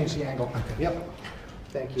just changed the angle. Okay. Yep.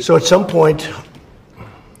 Thank you. So at some point,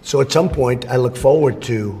 I look forward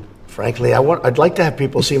to, frankly, I'd like to have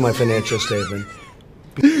people see my financial statement.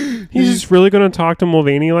 He's just really going to talk to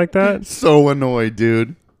Mulvaney like that? So annoyed,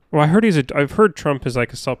 dude. Well, I've heard Trump is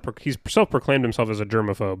like he's self-proclaimed himself as a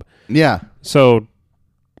germaphobe. Yeah. So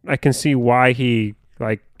I can see why he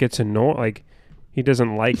like gets annoyed. Like he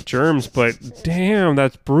doesn't like germs, but damn,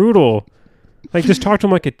 that's brutal. Like just talk to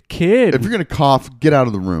him like a kid. If you're going to cough, get out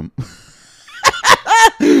of the room.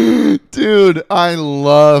 Dude, I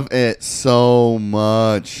love it so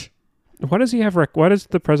much. Why does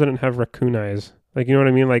the president have raccoon eyes? Like, you know what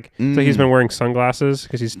I mean? Like, so he's been wearing sunglasses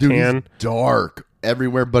because he's tan. He's dark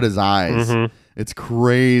everywhere but his eyes. Mm-hmm. It's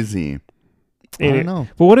crazy. I don't know.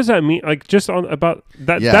 But what does that mean? Like, just about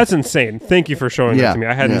that? Yeah. That's insane. Thank you for showing that to me.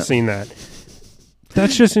 I hadn't seen that.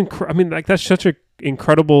 That's just I mean, like, that's such an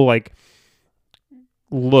incredible like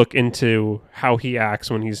look into how he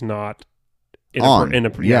acts when he's not when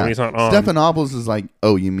he's not on. Stephanopoulos is like,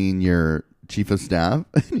 "Oh, you mean your chief of staff?"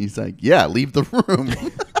 And he's like, "Yeah, leave the room."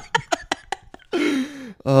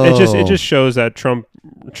 It just shows that Trump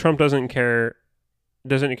doesn't care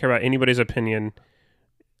about anybody's opinion.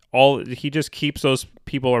 He just keeps those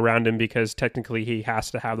people around him because technically he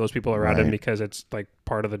has to have those people around him because it's like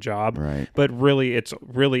part of the job. Right. But really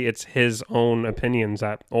it's his own opinions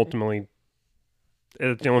that ultimately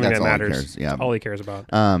it's the only thing that matters. Yeah. All he cares about.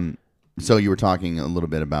 So you were talking a little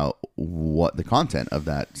bit about what the content of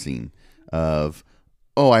that scene of.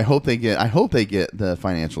 Oh, I hope they get the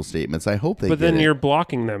financial statements. I hope they. But then you're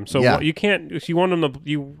blocking them, so you can't. If you want them to,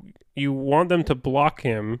 you want them to block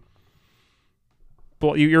him.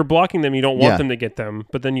 You're blocking them. You don't want them to get them,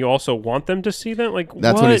 but then you also want them to see them. Like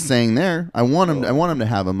that's what he's saying there. I want him to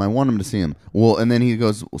have them. I want him to see them. Well, and then he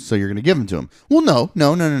goes, "So you're going to give them to him?" Well, no.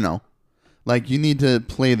 Like, you need to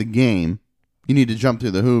play the game. You need to jump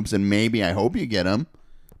through the hoops, and maybe I hope you get him.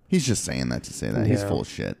 He's just saying that to say that. He's Yeah. full of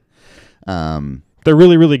shit. They're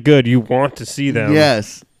really, really good. You want to see them.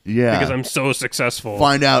 Yes. Yeah. Because I'm so successful.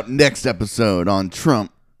 Find out next episode on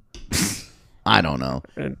Trump. I don't know.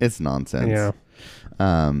 It's nonsense. Yeah.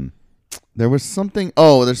 There's something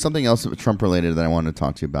else Trump related that I wanted to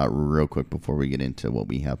talk to you about real quick before we get into what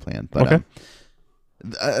we have planned. But Okay.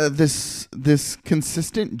 this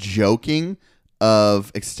consistent joking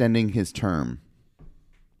of extending his term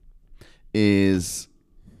is,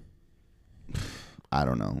 I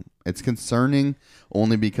don't know. It's concerning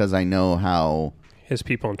only because I know how. His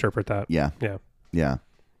people interpret that. Yeah. Yeah. Yeah.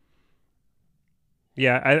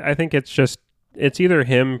 Yeah. I think it's either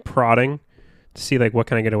him prodding to see like what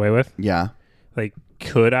can I get away with? Yeah. Like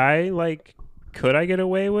could I get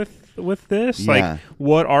away with this? Yeah. Like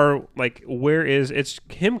what are like where is it's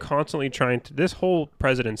him constantly trying to this whole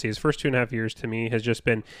presidency, his first 2.5 years to me has just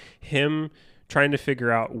been him trying to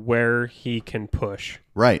figure out where he can push.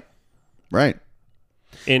 Right. Right.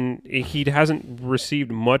 And he hasn't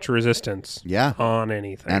received much resistance on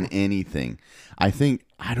anything. On anything. I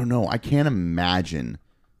don't know. I can't imagine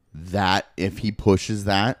that if he pushes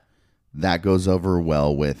that goes over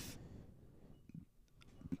well with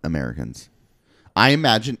Americans. I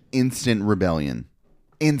imagine instant rebellion.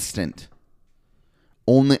 Instant.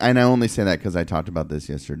 And I only say that because I talked about this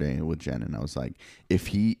yesterday with Jen, and I was like, if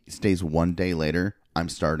he stays 1 day later, I'm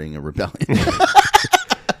starting a rebellion.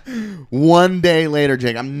 1 day later,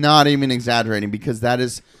 Jake. I'm not even exaggerating, because that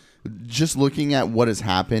is just looking at what has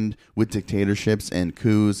happened with dictatorships and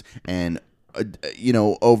coups and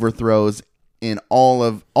overthrows in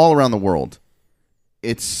all around the world.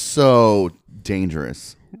 It's so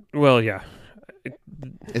dangerous. Well, yeah.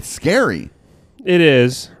 It's scary. It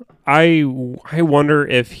is. I wonder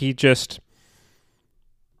if he just.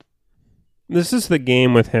 This is the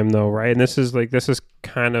game with him, though, right? And this is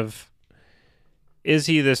kind of. Is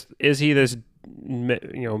he this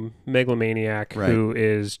megalomaniac Right. who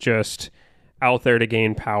is just out there to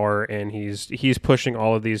gain power, and he's pushing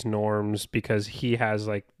all of these norms because he has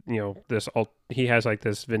this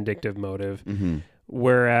vindictive motive. Mm-hmm.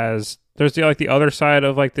 Whereas there's the other side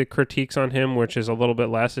of like the critiques on him, which is a little bit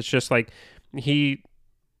less. It's just like he's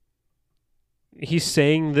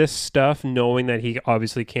saying this stuff knowing that he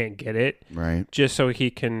obviously can't get it, Right. just so he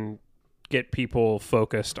can get people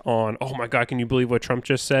focused on, oh my God, can you believe what Trump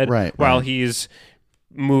just said? Right, While right. he's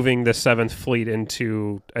moving the 7th Fleet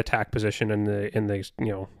into attack position in the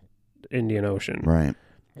Indian Ocean. Right.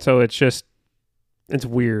 So it's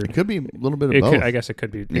weird. It could be a little bit of both. I guess it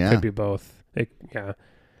could be. It Yeah. could be both. Yeah.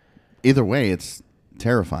 Either way, it's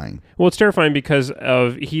terrifying. Well, it's terrifying because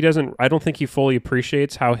I don't think he fully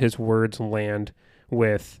appreciates how his words land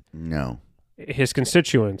with No. his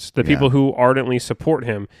constituents, the people who ardently support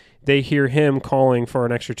him. They hear him calling for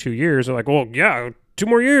an extra 2 years. They're like, well, yeah, 2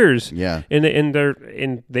 more years. Yeah.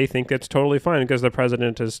 And they think that's totally fine because the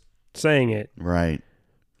president is saying it Right.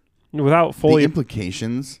 without The fully.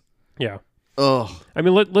 implications. Yeah. Ugh. I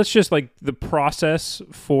mean, let's just the process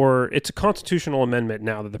it's a constitutional amendment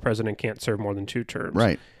now that the president can't serve more than 2 terms.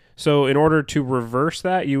 Right. So in order to reverse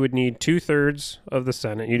that, you would need 2/3 of the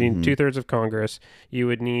Senate. You need 2/3 of Congress. You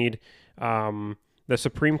would need the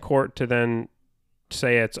Supreme Court to then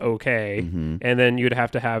say it's okay, and then you'd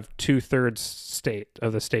have to have 2/3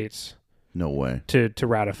 of the states No way. to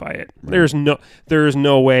ratify it. Right. There's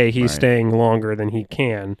no way he's staying longer than he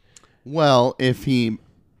can. Well, if he...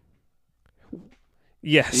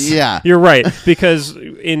 Yes. Yeah. You're right. Because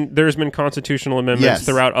there's been constitutional amendments Yes.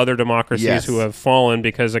 throughout other democracies Yes. who have fallen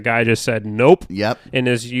because a guy just said nope. Yep. And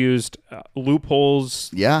has used loopholes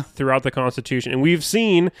Yeah. throughout the Constitution. And we've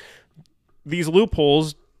seen these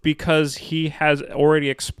loopholes because he has already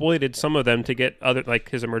exploited some of them to get other, like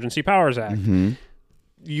his Emergency Powers Act.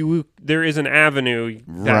 There is an avenue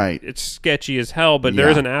that Right. it's sketchy as hell, but there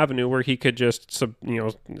is Yeah. an avenue where he could just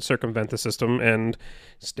circumvent the system and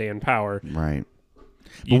stay in power. Right.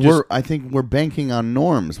 You But I think we're banking on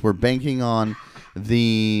norms. We're banking on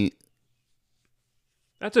the...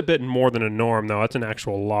 That's a bit more than a norm, though. That's an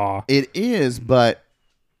actual law. It is, but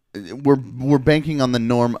we're banking on the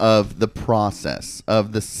norm of the process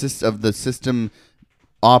of the system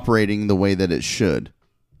operating the way that it should.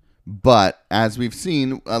 But as we've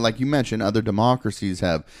seen, like you mentioned, other democracies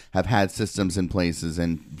have had systems in places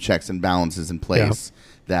and checks and balances in place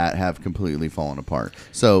that have completely fallen apart.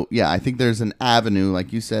 So yeah, I think there's an avenue,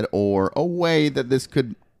 like you said, or a way that this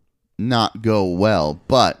could not go well.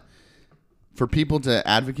 But for people to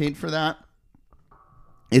advocate for that,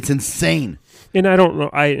 It's insane. And I don't know.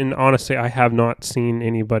 And honestly, I have not seen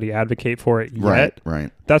anybody advocate for it yet. Right.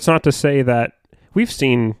 That's not to say that we've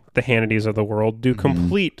seen the Hannitys of the world do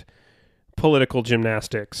complete political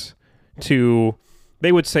gymnastics to.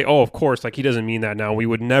 They would say, "Oh, of course, like he doesn't mean that now. We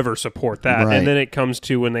would never support that." Right. And then it comes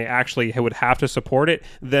to when they actually would have to support it,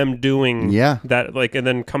 them doing that, like, and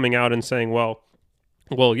then coming out and saying, "Well,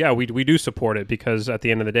 yeah, we do support it because at the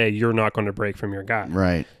end of the day, you're not going to break from your guy."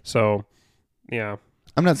 Right. So, yeah.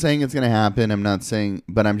 I'm not saying it's going to happen. I'm not saying,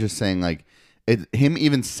 but I'm just saying, like, him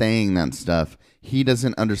even saying that stuff, he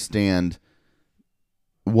doesn't understand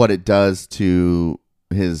what it does to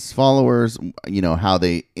his followers, you know, how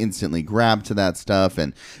they instantly grab to that stuff.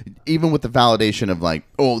 And even with the validation of like,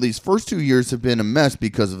 oh, these first 2 years have been a mess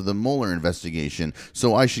because of the Mueller investigation,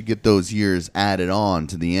 so I should get those years added on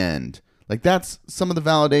to the end. Like, that's some of the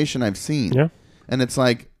validation I've seen. Yeah. And it's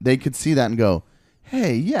like they could see that and go,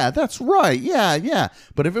 hey, yeah, that's right. Yeah.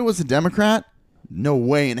 But if it was a Democrat, no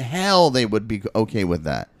way in hell they would be okay with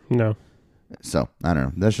that. No. So, I don't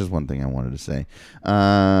know. That's just one thing I wanted to say.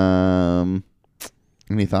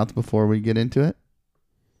 Any thoughts before we get into it?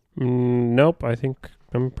 Nope. I think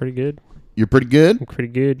I'm pretty good. You're pretty good? I'm pretty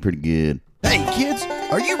good. Pretty good. Hey, kids,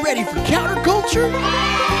 are you ready for counterculture?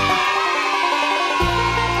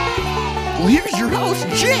 Well, here's your host,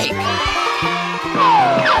 Jake.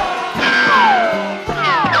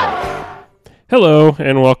 Hello,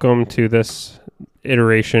 and welcome to this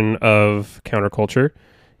iteration of Counterculture.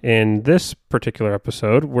 In this particular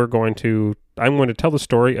episode, I'm going to tell the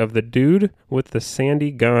story of the dude with the sandy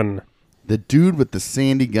gun. The dude with the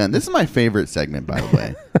sandy gun. This is my favorite segment, by the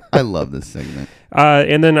way. I love this segment.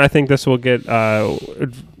 And then I think this will get how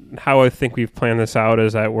I think we've planned this out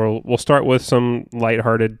is that we'll start with some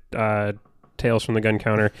lighthearted tales from the gun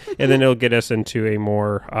counter, and then it'll get us into a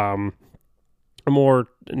more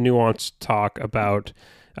nuanced talk about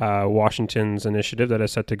Washington's initiative that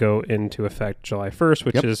is set to go into effect July 1st,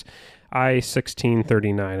 which is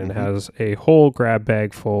I-1639, and has a whole grab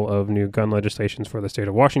bag full of new gun legislations for the state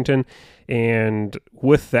of Washington. And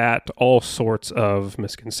with that, all sorts of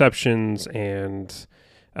misconceptions and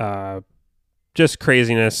just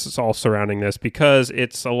craziness all surrounding this, because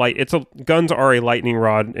guns are a lightning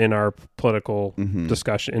rod in our political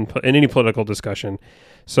discussion, in any political discussion.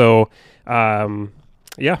 So, so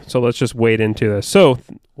let's just wade into this. So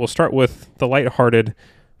we'll start with the lighthearted,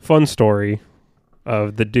 fun story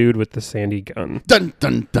of the dude with the sandy gun. Dun,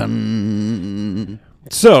 dun, dun.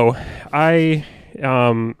 So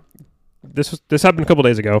this happened a couple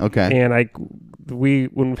days ago. Okay. And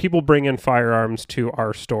when people bring in firearms to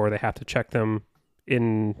our store, they have to check them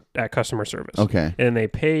at customer service. Okay. And they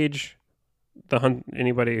page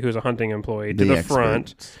anybody who's a hunting employee to the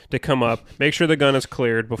front to come up, make sure the gun is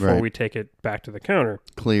cleared before we take it back to the counter.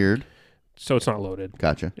 Cleared. So it's not loaded.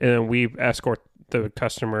 Gotcha. And then we escort the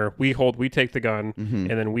customer. We take the gun, and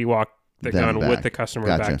then we walk the gun back with the customer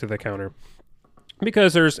back to the counter.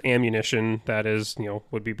 Because there's ammunition that is,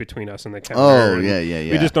 would be between us and the counter. Oh,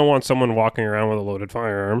 yeah. We just don't want someone walking around with a loaded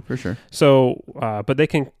firearm. For sure. So, but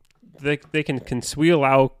we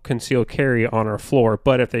allow concealed carry on our floor,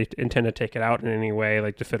 but if they intend to take it out in any way,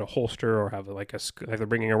 like to fit a holster or have like they're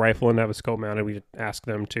bringing a rifle and have a scope mounted, we ask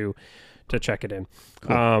them to check it in.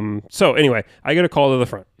 Cool. So anyway, I get a call to the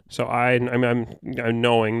front. So I'm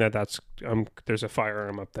knowing that there's a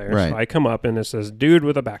firearm up there. Right. So I come up and it says dude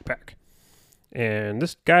with a backpack. And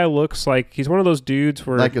this guy looks like he's one of those dudes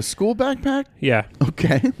where... Like a school backpack? Yeah.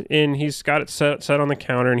 Okay. And he's got it set on the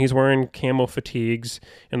counter, and he's wearing camo fatigues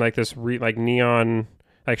and like this neon,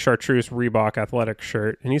 like chartreuse Reebok athletic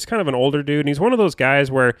shirt. And he's kind of an older dude, and he's one of those guys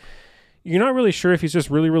where you're not really sure if he's just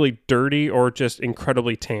really, really dirty or just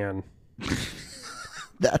incredibly tan.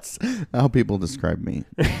 That's how people describe me.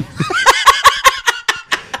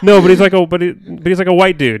 No, but he's like a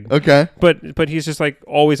white dude. Okay. But he's just like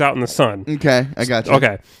always out in the sun. Okay, I got you.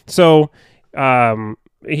 Okay. So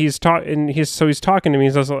he's talking to me.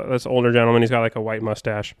 He's this older gentleman. He's got like a white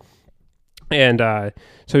mustache. And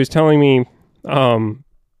so he's telling me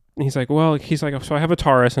he's like, so I have a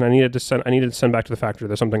Taurus and I needed to send back to the factory.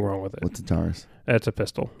 There's something wrong with it. What's a Taurus? It's a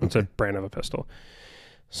pistol. It's a brand of a pistol.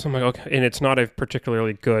 So I'm like, okay. And it's not a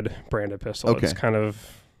particularly good brand of pistol. Okay. It's kind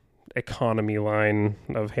of economy line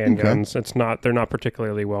of handguns. Okay. They're not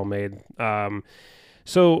particularly well made.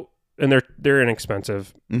 So, and they're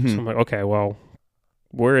inexpensive. Mm-hmm. So I'm like, okay, well,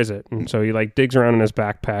 where is it? And so he like digs around in his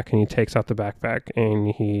backpack and he takes out the backpack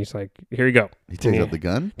and he's like, here you go. He takes out the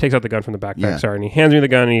gun? Takes out the gun from the backpack, sorry. And he hands me the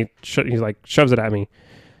gun and he shoves it at me.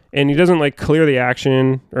 And he doesn't like clear the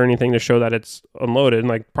action or anything to show that it's unloaded.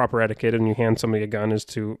 Like proper etiquette, and you hand somebody a gun is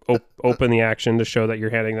to open the action to show that you're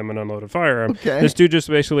handing them an unloaded firearm. Okay. This dude just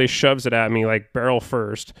basically shoves it at me like barrel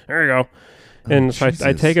first. There you go. And so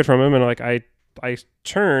I take it from him, and like I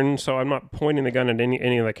turn, so I'm not pointing the gun at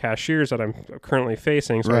any of the cashiers that I'm currently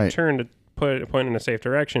facing. So I turn to point in a safe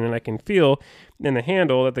direction, and I can feel in the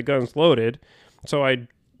handle that the gun's loaded. So I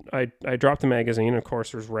drop the magazine. Of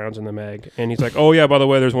course, there's rounds in the mag, and he's like, "Oh yeah, by the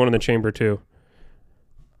way, there's one in the chamber too."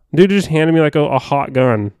 Dude just handed me like a hot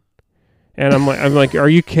gun, and I'm like, "Are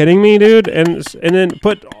you kidding me, dude?" And then,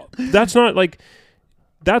 but that's not like.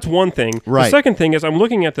 That's one thing. Right. The second thing is I'm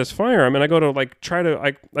looking at this firearm, and I go to like try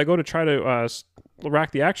to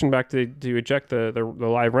rack the action back to eject the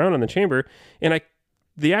live round in the chamber, and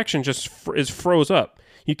the action just is froze up.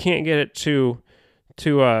 You can't get it to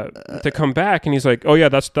come back. And he's like, "Oh yeah,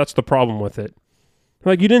 that's the problem with it."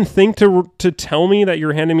 I'm like, you didn't think to tell me that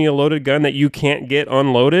you're handing me a loaded gun that you can't get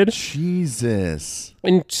unloaded? Jesus.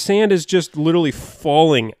 And sand is just literally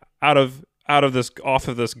falling off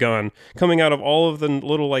of this gun, coming out of all of the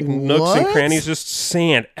little like nooks and crannies, just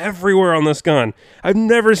sand everywhere on this gun. I've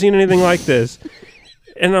never seen anything like this.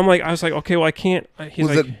 And I was like, okay, well, I can't. He's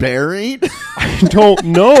Was like, it buried? I don't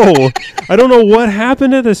know. I don't know what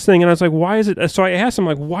happened to this thing. And I was like, why is it? So I asked him,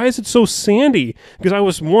 like, why is it so sandy? Because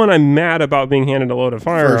I'm mad about being handed a loaded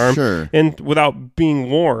firearm, sure. and without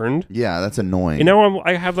being warned. Yeah, that's annoying. And now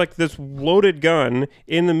I have like this loaded gun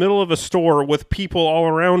in the middle of a store with people all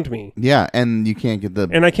around me. Yeah, and you can't get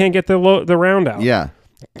and I can't get the round out. Yeah.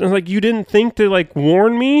 I was like, you didn't think to like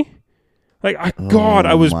warn me? Like,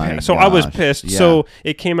 I was pissed. So I was pissed. Yeah. So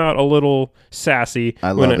it came out a little sassy.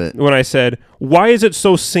 I love it. When I said, "Why is it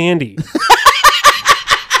so sandy?"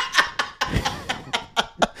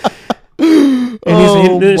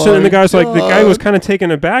 And the guy's like, the guy was kind of taken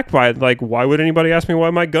aback by it. Like, why would anybody ask me why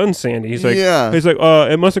my gun's sandy? He's like,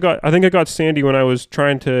 it must have got. I think it got sandy when I was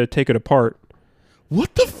trying to take it apart.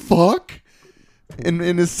 What the fuck? In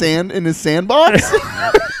his sandbox?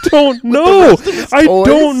 Don't know. I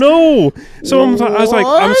don't know. So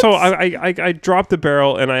I dropped the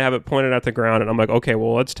barrel and I have it pointed at the ground, and I'm like, okay,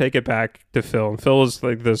 well, let's take it back to Phil. And Phil is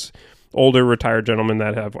like this older retired gentleman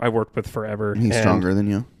that I worked with forever. He's stronger than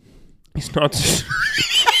you. He's not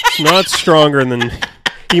stronger than.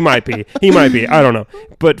 He might be. I don't know.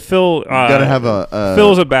 But Phil, gotta have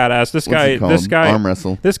Phil's a badass. This guy, arm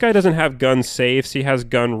wrestle. This guy doesn't have gun safes. He has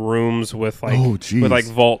gun rooms with like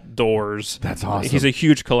vault doors. That's awesome. He's a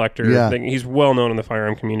huge collector. Yeah. He's well known in the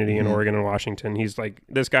firearm community in Oregon and Washington. He's like,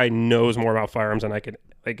 this guy knows more about firearms than I could.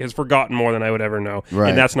 Like, has forgotten more than I would ever know. Right.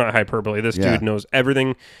 And that's not hyperbole. This dude knows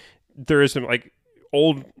everything. There is some like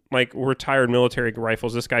old like retired military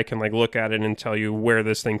rifles. This guy can like look at it and tell you where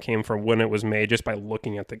this thing came from, when it was made, just by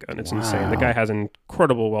looking at the gun. It's insane. The guy has an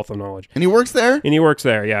incredible wealth of knowledge. And he works there?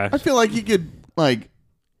 Yeah. I feel like he could like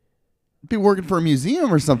be working for a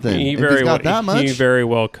museum or something. He if very he's got that much. He very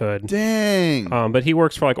well could. Dang. But he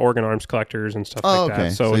works for like Oregon arms collectors and stuff like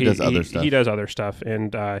that. So he does other stuff. He does other stuff,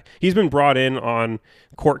 and he's been brought in on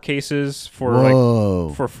court cases for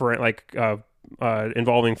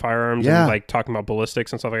involving firearms and like talking about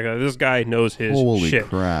ballistics and stuff like that. This guy knows his shit. Holy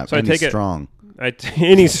crap! So and I take he's strong.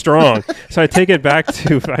 And he's strong. So I take it back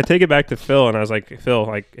to Phil, and I was like, Phil,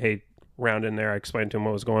 like, hey, round in there. I explained to him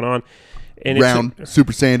what was going on. And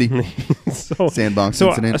super sandy, sandbox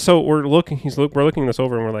incident. So we're looking this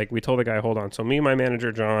over, and we're like, we told the guy, hold on. So me, my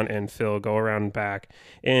manager John, and Phil go around back,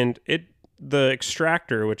 and the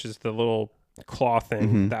extractor, which is the little claw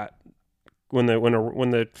thing that when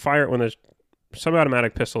the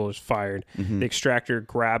semi-automatic pistol is fired, the extractor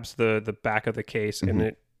grabs the back of the case and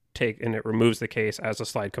it removes the case as the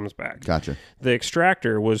slide comes back. Gotcha. The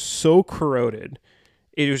extractor was so corroded,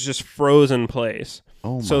 it was just frozen in place.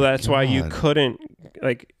 So that's why you couldn't,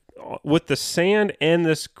 like, with the sand and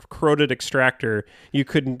this corroded extractor,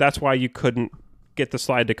 that's why you couldn't get the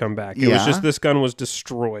slide to come back. It was just, this gun was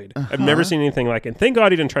destroyed. I've never seen anything like it. Thank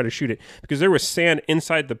God he didn't try to shoot it, because there was sand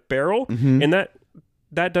inside the barrel, and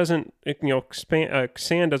that doesn't,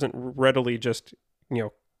 sand doesn't readily just,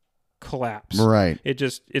 collapse. Right.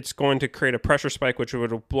 It's going to create a pressure spike, which would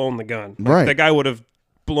have blown the gun. Right. The guy would have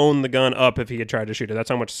blown the gun up if he had tried to shoot it. That's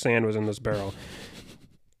how much sand was in this barrel.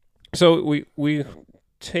 So we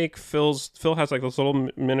take Phil has like this little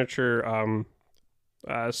miniature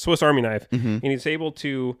Swiss Army knife, and he's able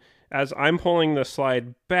to, as I'm pulling the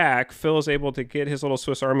slide back, Phil is able to get his little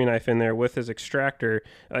Swiss Army knife in there with his extractor,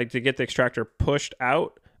 like to get the extractor pushed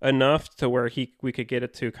out enough to where we could get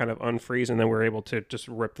it to kind of unfreeze, and then we're able to just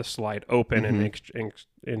rip the slide open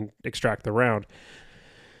and extract the round.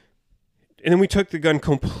 And then we took the gun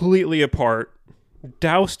completely apart,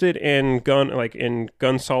 doused it in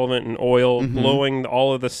gun solvent and oil, blowing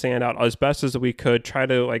all of the sand out as best as we could. Try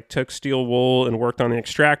to took steel wool and worked on the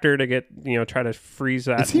extractor to get try to freeze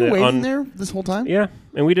that. Is he waiting there this whole time? Yeah,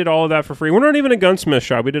 and we did all of that for free. We're not even a gunsmith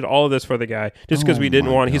shop. We did all of this for the guy just because we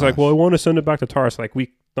didn't want. He's like, well, I want to send it back to Taurus. Like,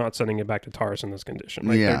 we not sending it back to Taurus in this condition.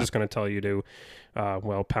 Like, they're just going to tell you to,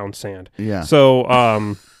 pound sand. Yeah. So,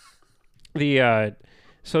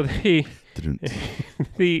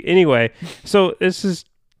 anyway, so this is,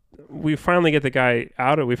 we finally get the guy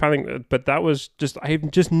out of, but that was just,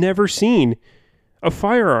 I've just never seen a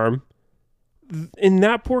firearm in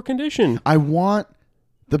that poor condition. I want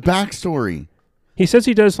the backstory. He says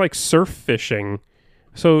he does surf fishing.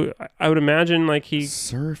 So I would imagine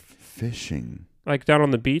surf fishing. Down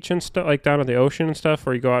on the beach and stuff, down on the ocean and stuff,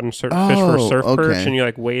 where you go out and fish for a surf perch and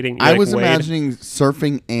you're wading. I was imagining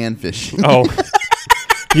surfing and fishing. Oh.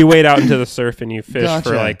 You wade out into the surf and you fish Gotcha.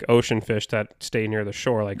 for ocean fish that stay near the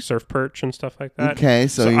shore, like surf perch and stuff like that. Okay,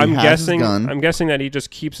 so he I'm has his guessing gun. I'm guessing that he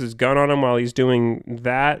just keeps his gun on him while he's doing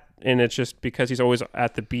that, and it's just because he's always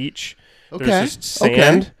at the beach. Okay, There's just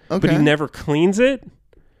sand, okay. but he never cleans it.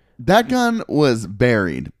 That gun was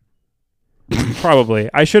buried. Probably.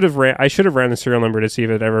 I should have ran the serial number to see if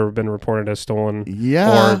it had ever been reported as stolen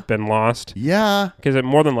Yeah. or been lost. Yeah. Because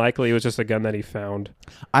more than likely it was just a gun that he found.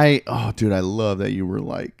 Dude, I love that you were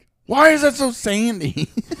like, why is it so sandy?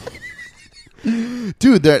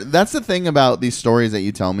 Dude, that's the thing about these stories that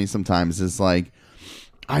you tell me sometimes is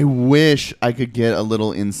I wish I could get a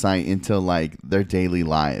little insight into their daily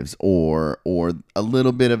lives or a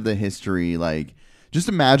little bit of the history. Just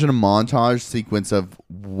imagine a montage sequence of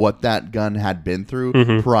what that gun had been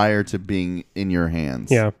through prior to being in your hands.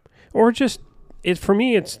 Yeah. Or just for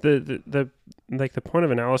me, it's the point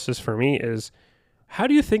of analysis for me is, how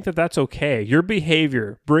do you think that that's okay? Your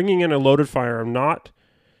behavior, bringing in a loaded firearm, not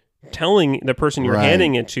telling the person you're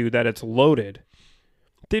handing it to that it's loaded.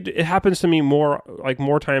 It happens to me more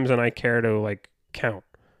times than I care to count.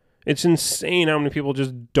 It's insane how many people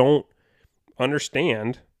just don't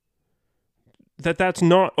understand that that's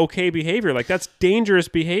not okay behavior. That's dangerous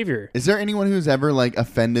behavior. Is there anyone who's ever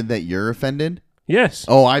offended that you're offended? Yes.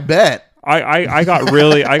 Oh, I bet. I got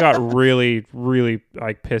really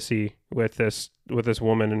pissy with this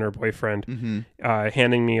woman and her boyfriend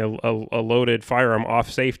handing me a loaded firearm off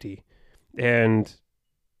safety, and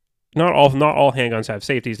not all handguns have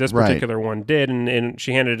safeties. This particular one did, and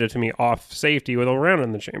she handed it to me off safety with a round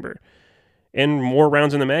in the chamber and more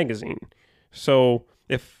rounds in the magazine. So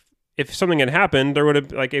if something had happened, there would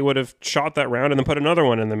have it would have shot that round and then put another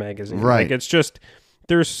one in the magazine. Right. It's just,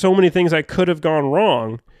 there's so many things that could have gone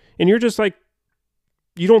wrong, and you're just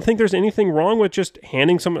you don't think there's anything wrong with just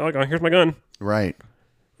handing someone oh, here's my gun. Right.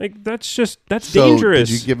 That's dangerous.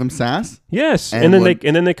 Did you give them sass? Yes, And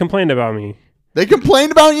and then they complained about me. They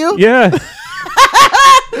complained about you? Yeah.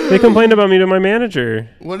 They complained about me to my manager.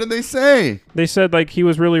 What did they say? They said he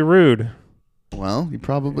was really rude. Well, you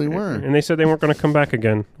probably were. And they said they weren't going to come back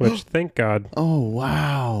again, which thank God. Oh,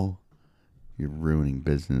 wow. You're ruining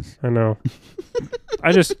business. I know.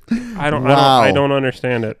 I don't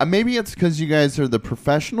understand it. Maybe it's because you guys are the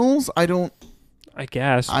professionals. I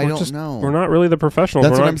guess. I don't know. We're not really the professionals.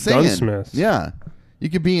 That's we're what not I'm saying. gunsmiths. Yeah. You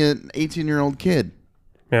could be an 18-year-old kid.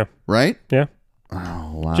 Yeah. Right? Yeah.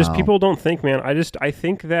 Oh, wow. Just people don't think, man. I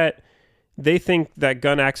think that they think that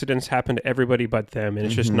gun accidents happen to everybody but them, and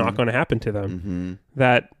it's just not going to happen to them.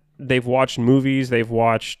 That they've watched movies, they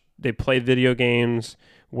played video games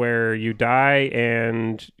where you die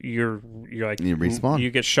and you're you respawn. You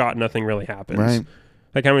get shot, nothing really happens.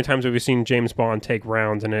 Right. How many times have we seen James Bond take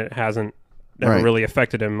rounds and it hasn't ever really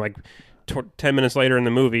affected him? 10 minutes later in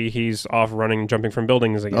the movie, he's off running, jumping from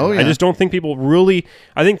buildings again. Oh, yeah. I just don't think people really.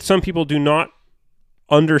 I think some people do not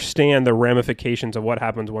understand the ramifications of what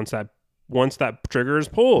happens once that trigger is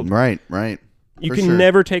pulled. Right, right. You can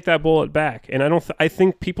never take that bullet back, and I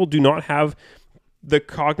think people do not have the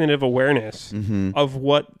cognitive awareness of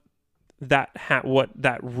what that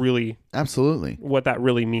really absolutely what that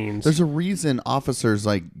really means. There's a reason officers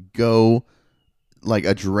go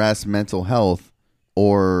address mental health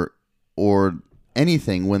or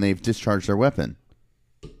anything when they've discharged their weapon.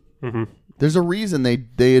 There's a reason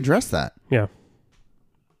they address that. Yeah.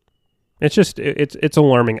 It's just, it's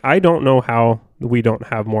alarming. I don't know how we don't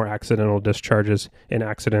have more accidental discharges and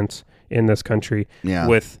accidents in this country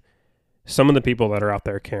with some of the people that are out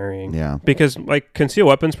there carrying. Yeah. Because concealed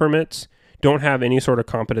weapons permits don't have any sort of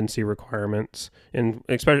competency requirements,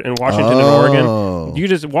 especially in Washington and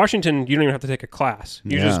Oregon. Washington, you don't even have to take a class.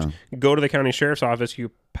 You just go to the county sheriff's office,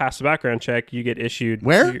 you pass the background check, you get issued.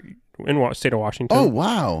 Where? In state of Washington. Oh,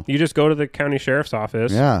 wow. You just go to the county sheriff's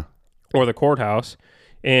office. Yeah. or the courthouse,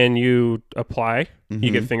 and you apply,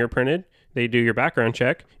 you get fingerprinted, they do your background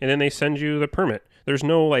check, and then they send you the permit. There's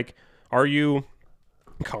no like, are you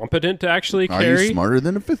competent to actually Are carry? you smarter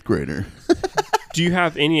than a fifth grader? Do you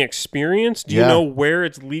have any experience? Do you Yeah. know where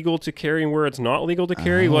it's legal to carry and where it's not legal to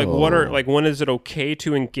carry? Like when is it okay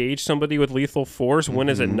to engage somebody with lethal force? When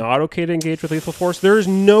is it not okay to engage with lethal force? There is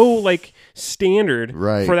no like standard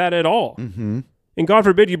Right. for that at all. And God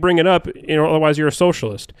forbid you bring it up, otherwise you're a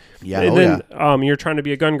socialist. Yeah, And oh, then you're trying to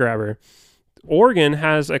be a gun grabber. Oregon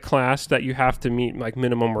has a class that you have to meet like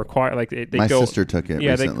minimum require. Like they My go. sister took it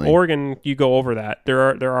Yeah, recently. Oregon, you go over that.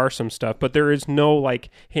 There are some stuff, but there is no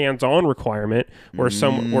like hands-on requirement where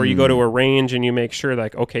you go to a range and you make sure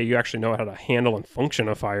like, okay, you actually know how to handle and function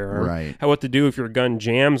a firearm, Right. what to do if your gun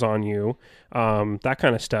jams on you, that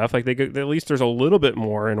kind of stuff. Like at least there's a little bit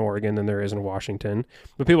more in Oregon than there is in Washington.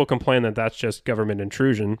 But people complain that that's just government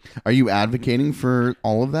intrusion. Are you advocating for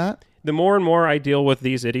all of that? The more and more I deal with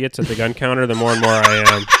these idiots at the gun counter, the more and more I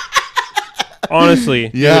am. Honestly,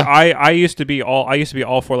 Yeah. dude, I used to be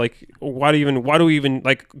all for like why do we even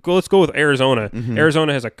like let's go with Arizona.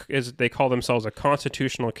 Arizona has they call themselves a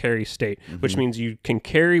constitutional carry state, which means you can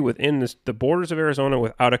carry within the borders of Arizona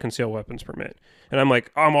without a concealed weapons permit. And I'm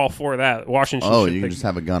like, I'm all for that. Washington. Oh, should, you can just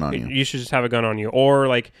have a gun on you. You should just have a gun on you, or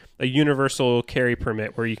like a universal carry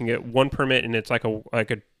permit where you can get one permit and it's like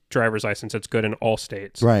a driver's license that's good in all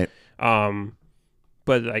states. Right.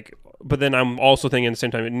 But then I'm also thinking at the same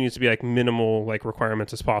time it needs to be like minimal like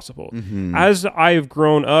requirements as possible. As I've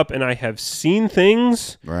grown up and I have seen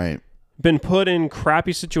things, Right. been put in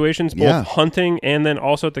crappy situations, both Yeah. hunting and then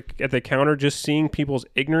also at the counter, just seeing people's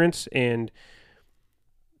ignorance and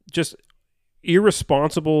just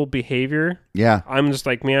irresponsible behavior. Yeah. I'm just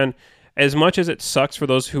like, man, as much as it sucks for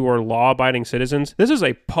those who are law-abiding citizens, this is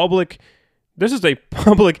a public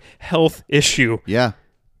health issue. Yeah.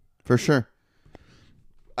 For sure.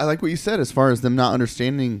 I like what you said as far as them not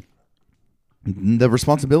understanding the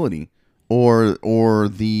responsibility or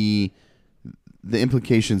the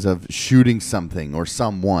implications of shooting something or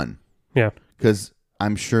someone. Yeah. Because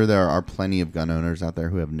I'm sure there are plenty of gun owners out there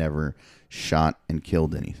who have never shot and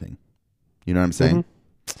killed anything. You know what I'm saying?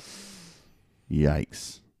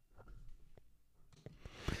 Yikes.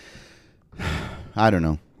 I don't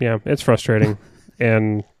know. Yeah, it's frustrating.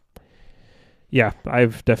 And yeah,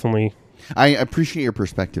 I've definitely... I appreciate your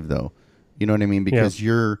perspective, though. You know what I mean? Because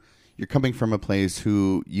you're coming from a place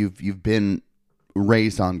who you've been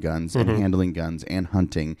raised on guns and handling guns and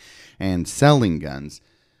hunting and selling guns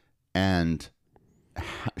and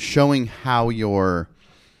showing how your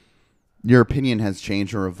opinion has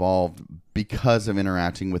changed or evolved because of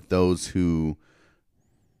interacting with those who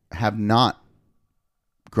have not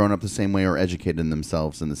grown up the same way or educated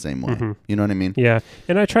themselves in the same way. You know what I mean? Yeah.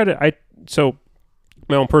 And so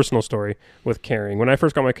my own personal story with carrying. When I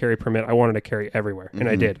first got my carry permit, I wanted to carry everywhere, and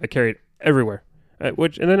I did. I carried everywhere.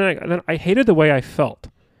 Then I hated the way I felt.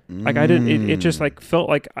 Like I didn't. It just like felt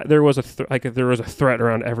like there was a threat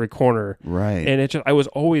around every corner. Right. And I was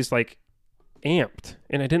always like amped,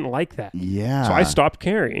 and I didn't like that. Yeah. So I stopped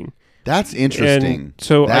carrying. That's interesting. And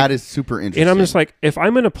so that is super interesting. And I'm just like, if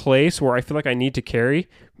I'm in a place where I feel like I need to carry,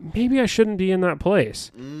 maybe I shouldn't be in that place.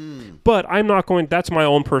 But I'm not going. That's my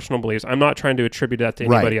own personal beliefs. I'm not trying to attribute that to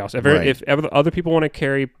anybody else. If other people want to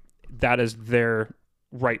carry, that is their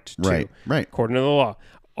right to. Right. According to the law.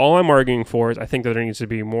 All I'm arguing for is I think that there needs to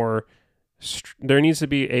be more. There needs to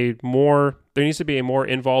be a more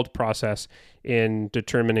involved process in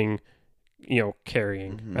determining,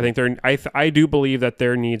 carrying. I think I do believe that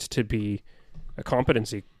there needs to be a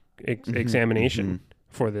competency examination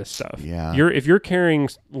for this stuff. Yeah. If you're carrying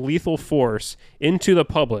lethal force into the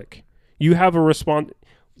public, you have a response.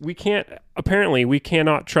 We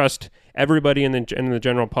cannot trust everybody in the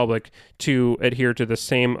general public to adhere to the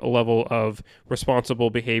same level of responsible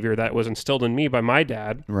behavior that was instilled in me by my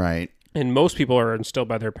dad. Right. And most people are instilled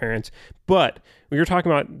by their parents. But when you're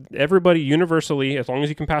talking about everybody universally, as long as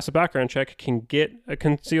you can pass a background check, can get a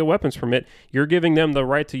concealed weapons permit, you're giving them the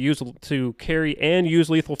right to carry and use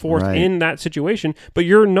lethal force in that situation. But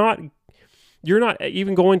you're not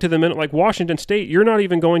even going to the minimum, like Washington State, you're not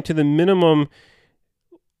even going to the minimum,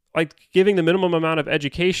 like giving the minimum amount of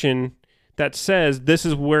education that says this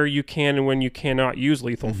is where you can and when you cannot use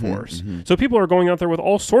lethal force. So people are going out there with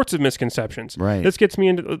all sorts of misconceptions. Right. This gets me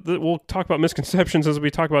into, we'll talk about misconceptions as we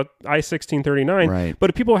talk about I-1639. Right. But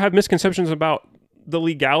if people have misconceptions about the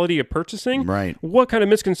legality of purchasing, Right. what kind of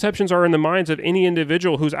misconceptions are in the minds of any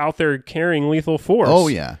individual who's out there carrying lethal force? Oh,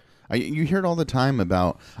 yeah. You hear it all the time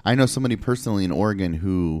about, I know somebody personally in Oregon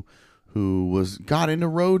who got in a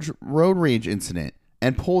road rage incident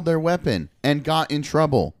and pulled their weapon and got in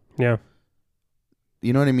trouble. Yeah.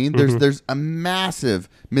 You know what I mean? There's a massive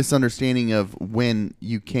misunderstanding of when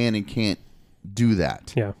you can and can't do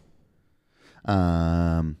that. Yeah.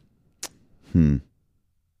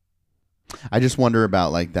 I just wonder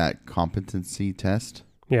about like that competency test.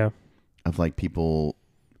 Yeah. Of like people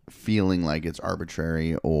feeling like it's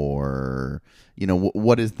arbitrary, or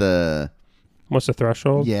what is the what's the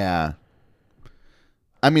threshold? Yeah.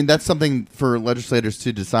 I mean, that's something for legislators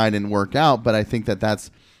to decide and work out, but I think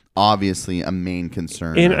that's obviously a main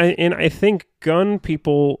concern. And I think gun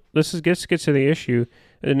people, this gets to the issue.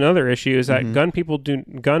 Another issue is that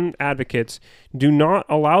gun advocates do not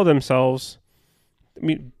allow themselves, I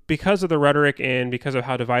mean, because of the rhetoric and because of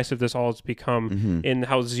how divisive this all has become, and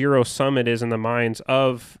how zero sum it is in the minds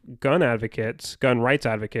of gun advocates, gun rights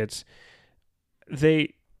advocates, they're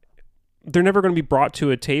never going to be brought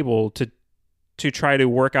to a table to try to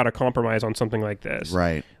work out a compromise on something like this.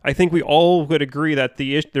 Right. I think we all would agree that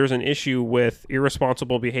there's an issue with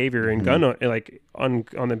irresponsible behavior in gun, like on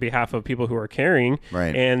the behalf of people who are carrying,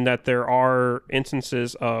 right, and that there are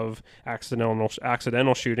instances of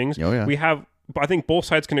accidental shootings. Oh, yeah. We have. I think both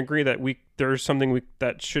sides can agree that there's something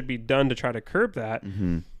that should be done to try to curb that.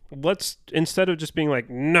 Let's, instead of just being like,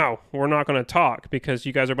 no, we're not going to talk because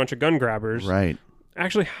you guys are a bunch of gun grabbers. Right.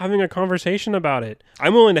 Actually having a conversation about it.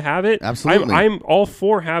 I'm willing to have it. Absolutely. I'm all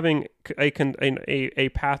for having a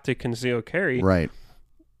path to concealed carry. Right.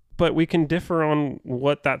 But we can differ on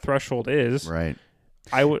what that threshold is. Right.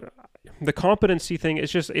 The competency thing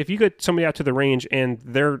is just, if you get somebody out to the range and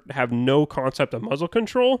they have no concept of muzzle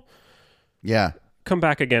control, yeah, come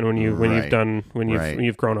back again when you've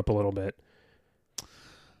grown up a little bit.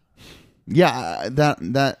 Yeah,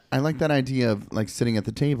 that I like that idea of like sitting at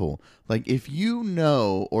the table. Like if you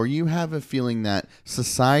know, or you have a feeling that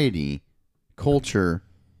society, culture,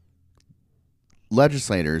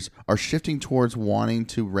 legislators are shifting towards wanting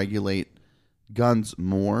to regulate guns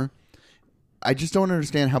more, I just don't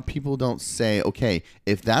understand how people don't say, okay,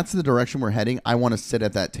 if that's the direction we're heading, I want to sit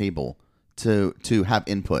at that table to have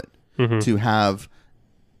input, to have,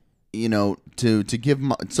 to give,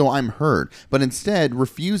 so I'm heard. But instead,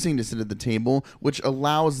 refusing to sit at the table, which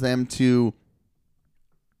allows them to,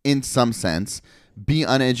 in some sense, be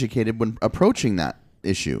uneducated when approaching that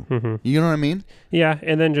issue. You know what I mean? Yeah,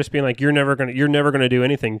 and then just being like, you're never gonna do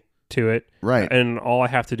anything to it, right? And all I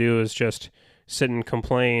have to do is just sit and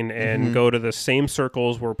complain and go to the same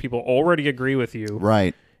circles where people already agree with you,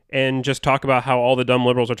 right? And just talk about how all the dumb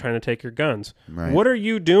liberals are trying to take your guns. Right. What are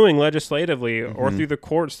you doing legislatively or through the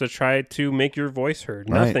courts to try to make your voice heard?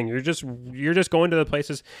 Right. Nothing. You're just going to the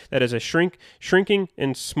places that is a shrinking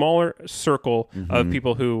and smaller circle of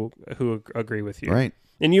people who agree with you. Right.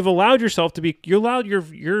 And you've allowed yourself to be, you allowed your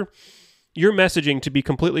messaging to be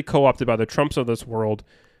completely co-opted by the Trumps of this world,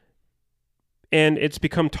 and it's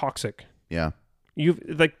become toxic. Yeah.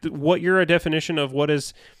 You're a definition of what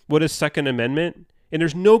is Second Amendment. And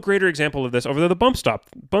there's no greater example of this over the bump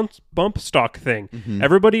stock thing.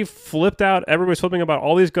 Everybody flipped out. Everybody's flipping about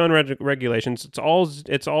all these gun regulations. It's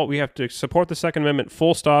all. We have to support the Second Amendment.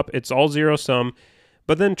 Full stop. It's all zero sum.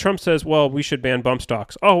 But then Trump says, "Well, we should ban bump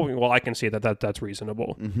stocks." Oh, well, I can see that's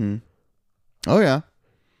reasonable. Oh yeah.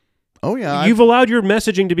 You've allowed your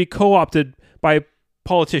messaging to be co-opted by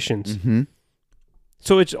politicians.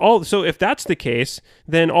 So it's all. So if that's the case,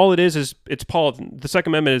 then all it is it's the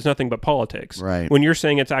Second Amendment is nothing but politics. Right. When you're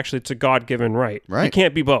saying it's a God-given right. Right. It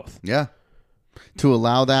can't be both. Yeah. To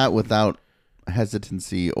allow that without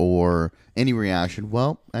hesitancy or any reaction.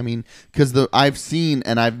 Well, I mean, because I've seen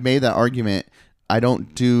and I've made that argument. I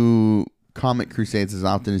don't do comment crusades as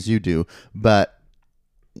often as you do, but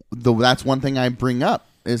that's one thing I bring up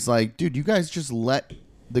is like, dude, you guys just let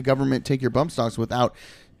the government take your bump stocks without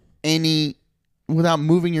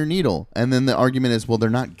moving your needle. And then the argument is, well, they're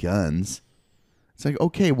not guns. It's like,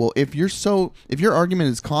 okay, well, if your argument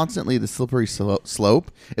is constantly the slippery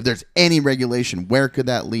slope, if there's any regulation, where could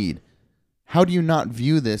that lead? How do you not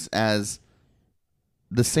view this as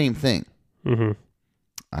the same thing?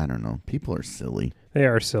 I don't know. People are silly. They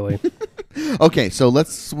are silly. Okay, so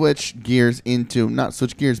let's switch gears not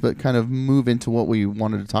switch gears, but kind of move into what we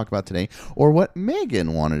wanted to talk about today, or what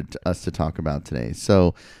Megan wanted us to talk about today.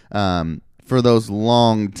 So, for those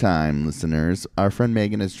long-time listeners, our friend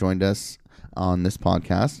Megan has joined us on this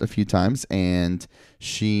podcast a few times, and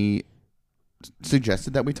she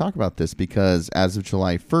suggested that we talk about this because as of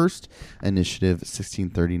July 1st, Initiative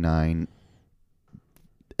 1639,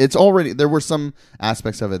 there were some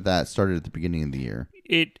aspects of it that started at the beginning of the year.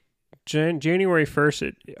 January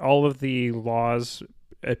 1st, all of the laws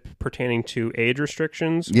pertaining to age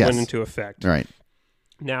restrictions went into effect. Right.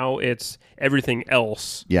 Now it's everything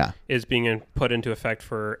else Yeah. is being put into effect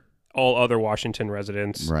for all other Washington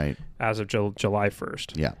residents Right. as of July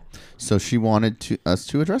 1st. Yeah. So she wanted us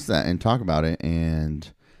to address that and talk about it, and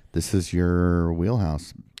this is your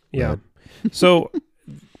wheelhouse. Yeah. bud. So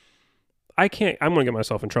I'm going to get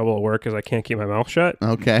myself in trouble at work because I can't keep my mouth shut.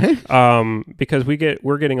 Okay. Because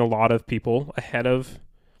we're getting a lot of people ahead of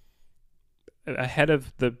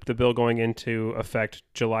the bill going into effect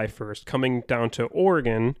July 1st, coming down to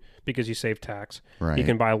Oregon because you save tax. Right. You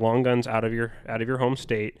can buy long guns out of your home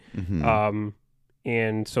state. Mm-hmm.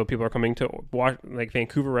 And so people are coming to like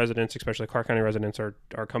Vancouver residents, especially Clark County residents, are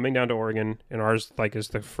coming down to Oregon, and ours is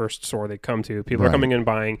the first store they come to. People are Right. coming in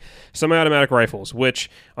buying semi-automatic rifles, which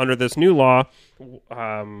under this new law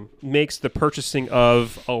makes the purchasing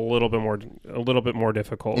of a little bit more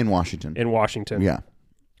difficult In Washington. Washington. Yeah.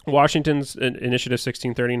 Washington's Initiative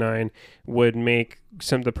 1639 would make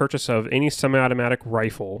the purchase of any semi-automatic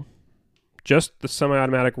rifle, just the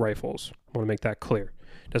semi-automatic rifles. I want to make that clear.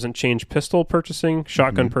 Doesn't change pistol purchasing,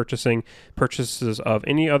 shotgun purchasing, purchases of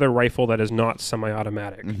any other rifle that is not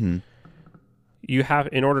semi-automatic. Mm-hmm. You have,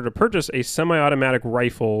 in order to purchase a semi-automatic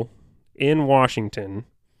rifle in Washington,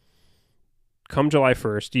 come July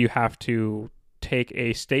 1st, you have to take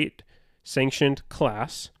a state-sanctioned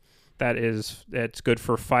class that's good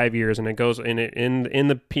for 5 years, and it goes in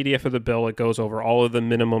the PDF of the bill. It goes over all of the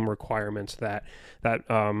minimum requirements that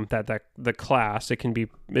the class. It can be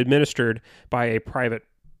administered by a private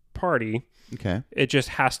party. Okay. It just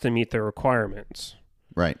has to meet the requirements,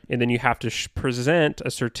 Right. and then you have to present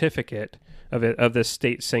a certificate of this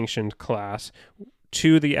state sanctioned class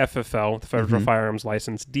to the FFL, the Federal Firearms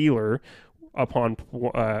License Dealer, upon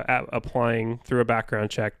applying through a background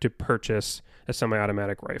check to purchase a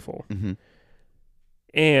semi-automatic rifle. Mm-hmm.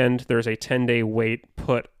 And there's a 10-day wait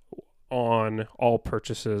put on all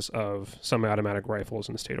purchases of semi-automatic rifles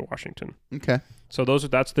in the state of Washington. Okay. So those are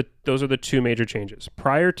the two major changes.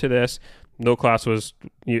 Prior to this, no class was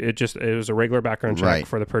it was a regular background check Right.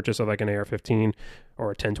 for the purchase of like an AR-15 or a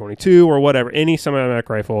 1022 or whatever, any semi-automatic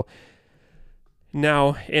rifle.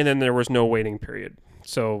 Now, and then there was no waiting period.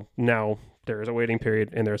 So now there is a waiting period,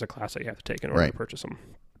 and there's a class that you have to take in order Right. to purchase them.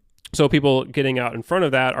 So people getting out in front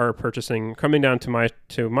of that are coming down to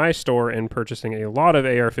my store and purchasing a lot of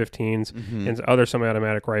AR-15s and other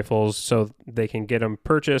semi-automatic rifles, so they can get them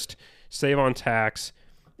purchased, save on tax,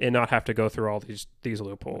 and not have to go through all these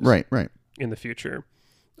loopholes Right. Right. in the future.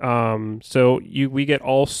 So we get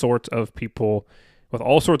all sorts of people with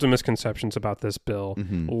all sorts of misconceptions about this bill.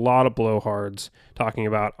 A lot of blowhards talking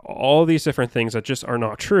about all these different things that just are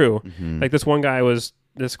not true. Like this one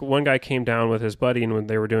guy came down with his buddy, and when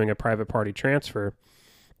they were doing a private party transfer,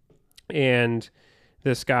 and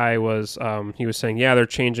this guy was he was saying, yeah, they're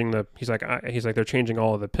changing they're changing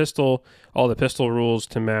all the pistol rules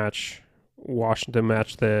to match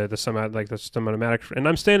the semi-automatic. And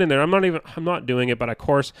I'm standing there, I'm not doing it, but of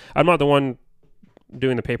course I'm not the one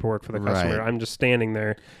doing the paperwork for the customer. Right. I'm just standing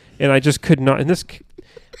there, and I just could not. And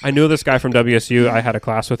I knew this guy from WSU. I had a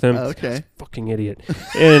class with him. Okay. This guy's a fucking idiot.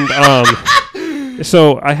 And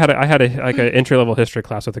so I had an entry level history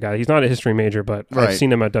class with the guy. He's not a history major, but Right. I've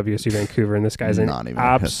seen him at WSU Vancouver, and this guy's an Not even a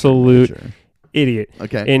history absolute major. idiot.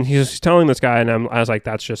 Okay. And he was telling this guy, and I was like,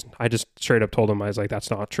 I just straight up told him, I was like, that's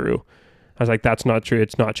not true. I was like, that's not true.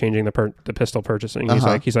 It's not changing the pistol purchasing.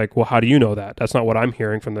 He's like, well, how do you know that? That's not what I'm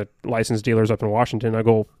hearing from the licensed dealers up in Washington. I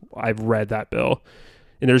go, I've read that bill,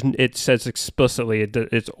 and it says explicitly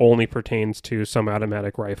it only pertains to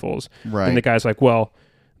semi-automatic rifles. Right. And the guy's like, well,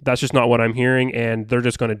 that's just not what I'm hearing, and they're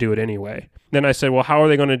just going to do it anyway. Then I said, well, how are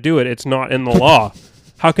they going to do it? It's not in the law.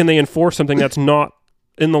 How can they enforce something that's not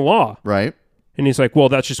in the law? Right. And he's like, well,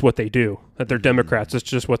 that's just what they do. That they're Democrats. That's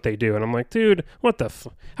just what they do. And I'm like, dude, what the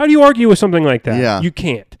how do you argue with something like that? Yeah. You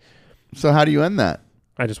can't. So how do you end that?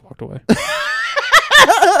 I just walked away.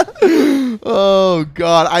 Oh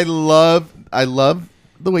God, I love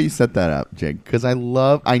the way you set that up, Jake, because I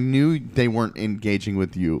knew they weren't engaging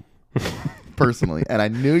with you personally, and I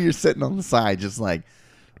knew you're sitting on the side just like,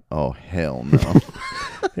 oh hell no.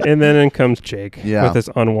 And then in comes Jake Yeah. with his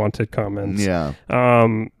unwanted comments. Yeah.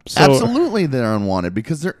 So Absolutely they're unwanted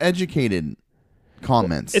because they're educated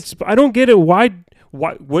comments. I don't get it. Why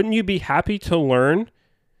wouldn't you be happy to learn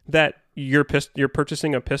that your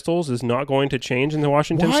purchasing of pistols is not going to change in the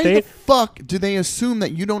Washington Why state? the fuck do they assume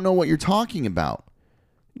that you don't know what you're talking about?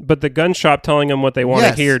 But the gun shop telling them what they want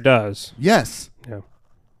Yes. to hear does. Yes. Yeah.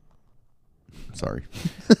 Sorry.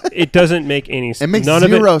 It doesn't make any sense. It makes None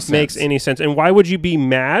zero of it sense. makes any sense. And why would you be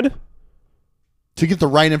mad To get the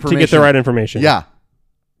right information. to get the right information? Yeah.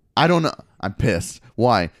 I don't know. I'm pissed.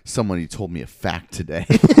 Why? Somebody told me a fact today.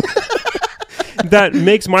 that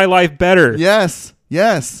makes my life better. Yes.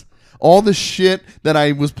 Yes. All the shit that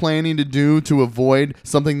I was planning to do to avoid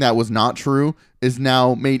something that was not true is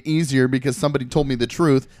now made easier because somebody told me the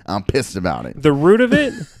truth. I'm pissed about it. The root of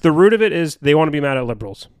it is they want to be mad at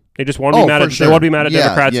liberals. They just want to be mad at sure. they want to be mad at Yeah,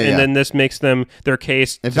 Democrats, yeah, and yeah. then this makes them their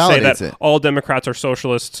case It to say that validates it. all Democrats are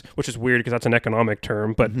socialists, which is weird because that's an economic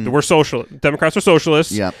term. But we're social. Democrats are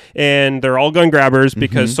socialists, Yep. and they're all gun grabbers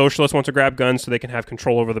because socialists want to grab guns so they can have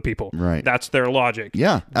control over the people. Right. That's their logic.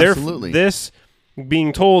 Yeah, absolutely. This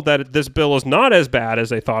being told that this bill is not as bad as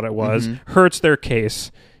they thought it was hurts their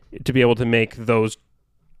case to be able to make those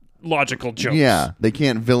logical jokes. Yeah. They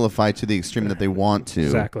can't vilify to the extreme that they want to.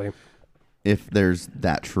 Exactly. If there's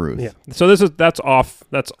that truth. Yeah. So that's off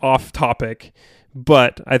topic,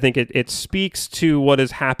 but I think it speaks to what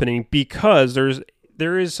is happening because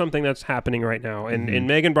there is something that's happening right now, and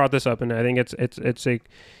Megan brought this up, and I think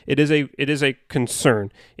it is a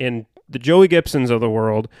concern. And the Joey Gibsons of the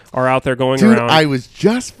world are out there going Dude, around. I was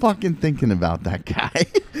just fucking thinking about that guy.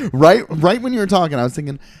 right when you were talking, I was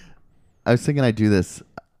thinking I do this.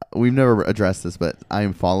 We've never addressed this, but I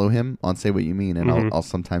follow him on Say What You Mean, and I'll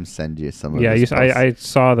sometimes send you some of his posts. I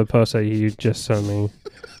saw the post that you just sent me.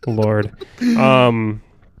 Lord.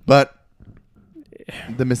 But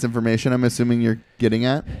the misinformation, I'm assuming you're getting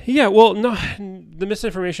at? Yeah, well, no, the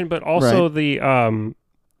misinformation, but also Right.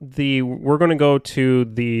 the we're going to go to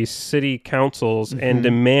the city councils and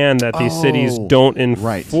demand that these cities Oh, don't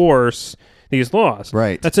right. enforce these laws.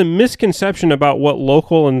 Right. That's a misconception about what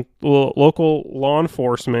local law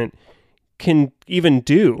enforcement can even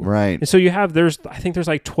do. Right. And so I think there's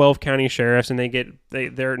like 12 county sheriffs, and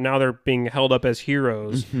they're being held up as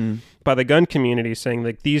heroes by the gun community, saying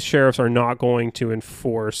like these sheriffs are not going to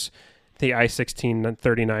enforce the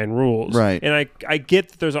I-1639 rules. Right. And I get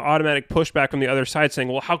that there's an automatic pushback from the other side saying,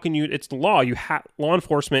 well, how can you, it's law. Law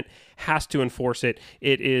enforcement has to enforce it.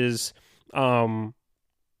 It is,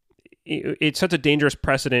 it sets a dangerous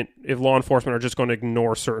precedent if law enforcement are just going to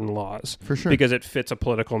ignore certain laws. For sure. Because it fits a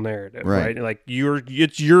political narrative, Right. right? Like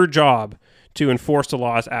it's your job to enforce the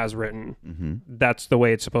laws as written. That's the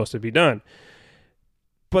way it's supposed to be done.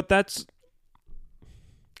 But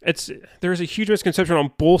there's a huge misconception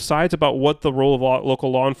on both sides about what the role of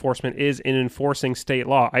local law enforcement is in enforcing state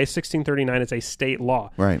law. I-1639 is a state law.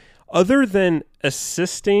 Right. Other than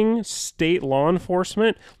assisting state law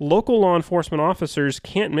enforcement, local law enforcement officers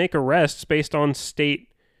can't make arrests based on state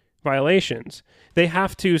violations. They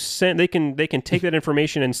have to send. They can take that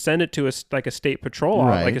information and send it to a state patrol,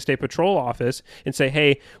 Right. like a state patrol office, and say,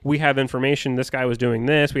 "Hey, we have information. This guy was doing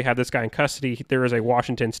this. We have this guy in custody. There is a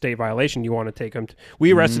Washington state violation. You want to take him?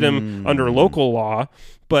 We arrested him under local law,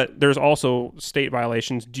 but there's also state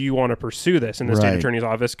violations. Do you want to pursue this?" And the state Right. attorney's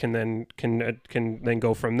office can then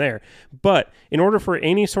go from there. But in order for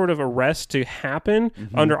any sort of arrest to happen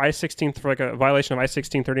under I-16, for like a violation of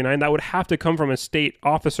I-1639, that would have to come from a state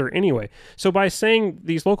officer anyway. So by saying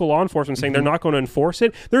these local law enforcement saying they're not going to enforce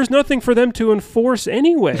it, there's nothing for them to enforce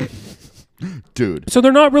anyway. Dude. So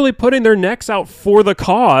they're not really putting their necks out for the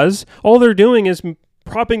cause. All they're doing is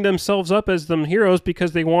propping themselves up as them heroes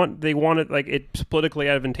because they want it, like it's politically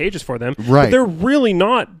advantageous for them. Right. But they're really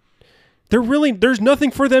not. There's nothing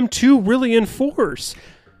for them to really enforce.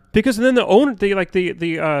 Because then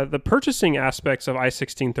the purchasing aspects of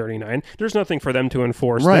I-1639, there's nothing for them to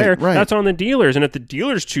enforce there. Right. That's on the dealers. And if the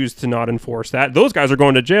dealers choose to not enforce that, those guys are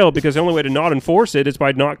going to jail because the only way to not enforce it is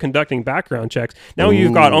by not conducting background checks. Now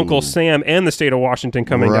you've got Uncle Sam and the state of Washington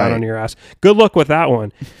coming down Right. on your ass. Good luck with that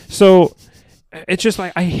one. So it's just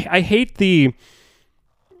like I hate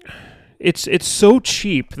it's so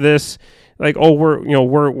cheap, this like, oh,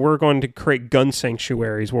 we're going to create gun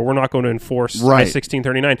sanctuaries where we're not going to enforce Right.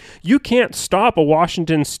 I-1639. You can't stop a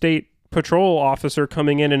Washington state patrol officer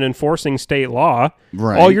coming in and enforcing state law.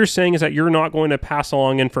 Right. All you're saying is that you're not going to pass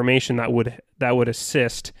along information that would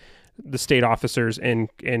assist the state officers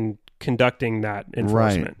in conducting that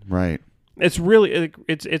enforcement. Right. It's really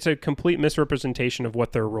it's a complete misrepresentation of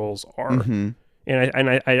what their roles are, and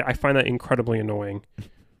I find that incredibly annoying.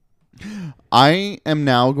 I am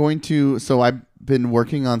now going to. So I've been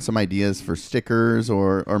working on some ideas for stickers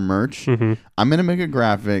or merch. I'm going to make a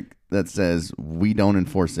graphic that says "We don't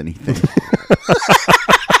enforce anything,"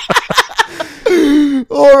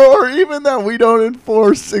 or even that we don't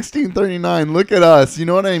enforce 1639. Look at us. You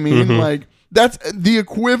know what I mean? Like that's the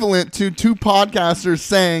equivalent to two podcasters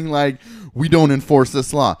saying like, "We don't enforce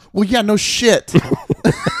this law." Well, yeah, no shit.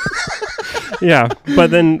 Yeah,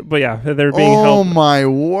 but yeah, they're being Oh held. my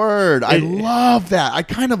word! I love that. I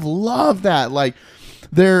kind of love that. Like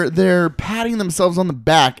they're patting themselves on the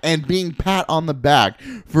back and being pat on the back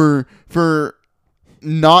for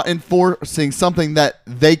not enforcing something that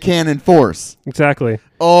they can enforce. Exactly.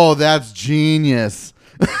 Oh, that's genius.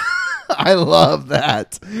 I love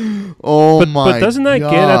that. Oh my! But doesn't that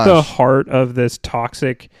get at the gosh. heart of this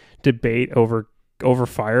toxic debate over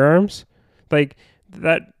firearms? Like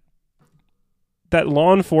that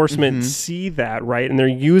law enforcement see that, right, and they're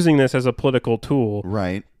using this as a political tool,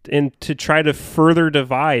 Right. and to try to further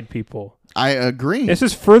divide people. I agree. This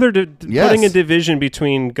is further Yes. putting a division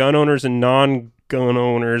between gun owners and non-gun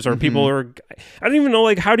owners, or people who are. I don't even know,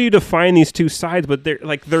 like, how do you define these two sides? But they're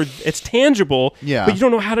it's tangible. Yeah. But you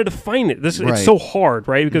don't know how to define it. Right. It's so hard,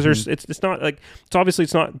 right? Because there's it's not like it's obviously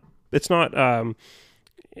it's not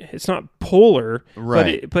polar,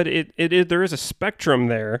 Right. But it there is a spectrum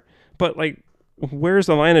there. But like, where's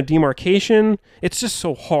the line of demarcation? It's just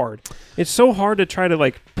so hard. It's so hard to try to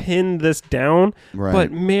like pin this down. Right.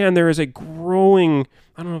 But man, there is a growing.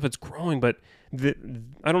 I don't know if it's growing, but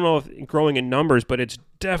I don't know if growing in numbers, but it's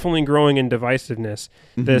definitely growing in divisiveness.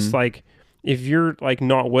 This like, if you're like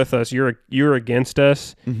not with us, you're against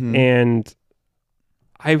us, and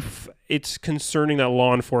it's concerning that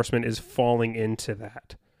law enforcement is falling into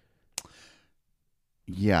that.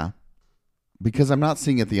 Yeah. Because I'm not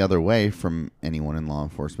seeing it the other way from anyone in law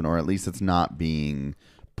enforcement, or at least it's not being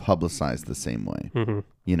publicized the same way.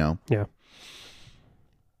 You know? Yeah.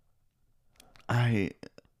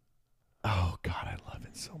 Oh God, I love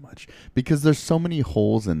it so much because there's so many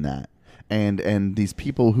holes in that, and these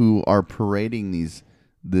people who are parading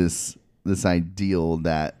this ideal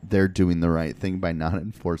that they're doing the right thing by not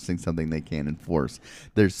enforcing something they can't enforce.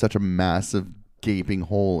 There's such a massive gaping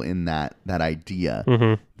hole in that idea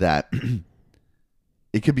that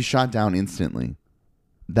it could be shot down instantly.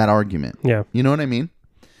 That argument. Yeah. You know what I mean?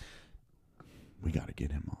 We got to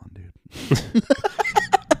get him on, dude.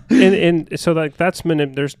 and so like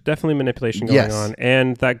there's definitely manipulation going Yes. on.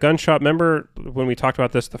 And that gun shop, remember when we talked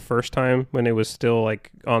about this the first time when it was still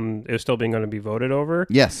like it was still being going to be voted over?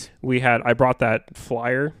 Yes. I brought that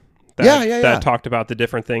flyer Yeah. that talked about the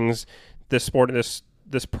different things this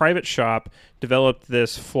private shop developed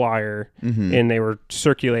this flyer and they were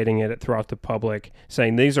circulating it throughout the public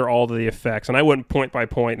saying these are all the effects. And I went point by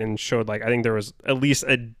point and showed like I think there was at least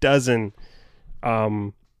a dozen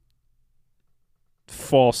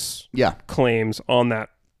false claims on that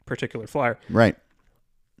particular flyer. Right.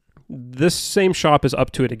 This same shop is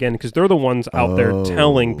up to it again because they're the ones out there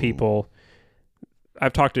telling people.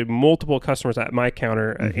 I've talked to multiple customers at my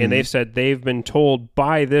counter, and they've said they've been told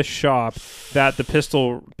by this shop that the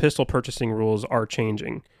pistol purchasing rules are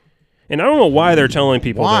changing. And I don't know why they're telling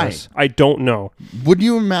people this. I don't know. Would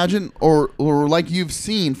you imagine, or like you've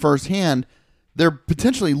seen firsthand, they're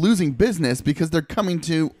potentially losing business because they're coming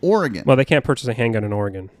to Oregon? Well, they can't purchase a handgun in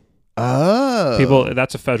Oregon. Oh,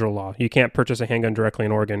 That's a federal law. You can't purchase a handgun directly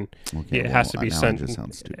in Oregon. Okay, It has to be now sent. It just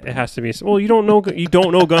sounds stupid. It has to be. Well, you don't know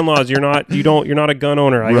gun laws. You're not a gun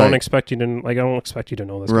owner. I don't expect you to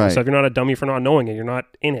know this kind of stuff. You're not a dummy for not knowing it. You're not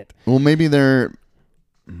in it. Well, maybe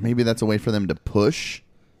that's a way for them to push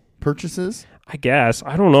purchases. I guess.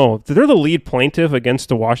 I don't know. They're the lead plaintiff against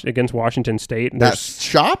Washington State. That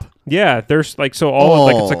shop? Yeah, there's like it's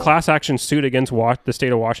a class action suit against the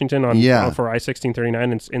state of Washington for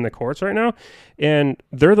I-1639. It's in the courts right now, and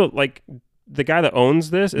they're the guy that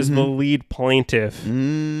owns this is the lead plaintiff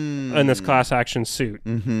in this class action suit.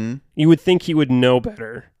 You would think he would know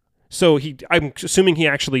better. So I'm assuming he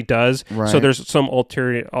actually does. Right. So there's some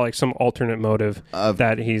alternate motive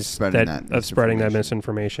that he's spreading that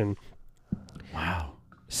misinformation. Wow.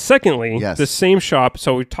 Secondly, the same shop.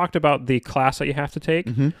 So we talked about the class that you have to take.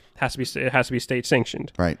 It has to be state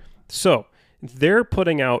sanctioned. Right. So they're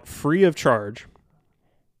putting out free of charge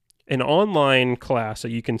an online class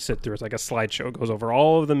that you can sit through. It's like a slideshow. It goes over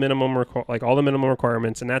all of the minimum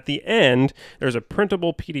requirements, and at the end, there's a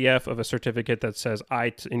printable PDF of a certificate that says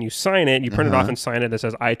and you sign it. You print it off and sign it that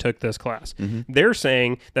says I took this class. They're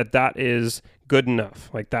saying that is good enough.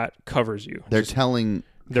 Like that covers you. They're telling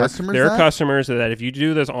customers their customers that if you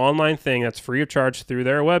do this online thing that's free of charge through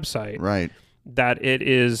their website, right, that it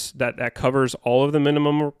is that covers all of the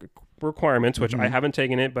minimum requirements, which I haven't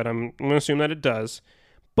taken it, but I'm going to assume that it does.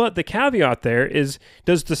 But the caveat there is,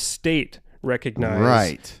 does the state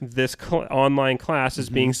recognize this online class as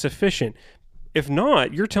being sufficient? If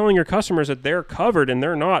not, you're telling your customers that they're covered and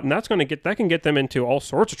they're not, and that can get them into all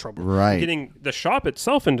sorts of trouble. Right, getting the shop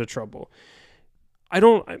itself into trouble.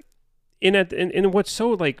 And what's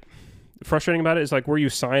so like frustrating about it is like where you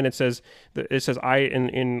sign, it says I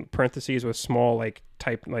in parentheses with small like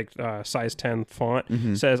type size 10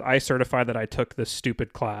 font says I certify that I took this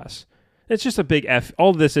stupid class. It's just a big F.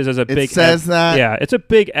 All this is a big. It says that. Yeah, it's a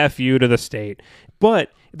big FU to the state. But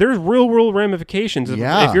there's real world ramifications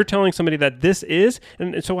Yeah. if you're telling somebody that this is.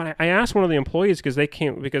 And so when I asked one of the employees, because they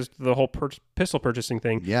can't, because the whole pistol purchasing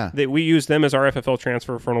thing, Yeah. that we use them as our FFL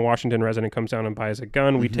transfer for when a Washington resident comes down and buys a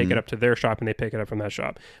gun. We take it up to their shop and they pick it up from that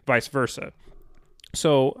shop, vice versa.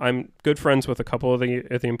 So I'm good friends with a couple of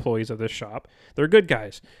the employees of this shop. They're good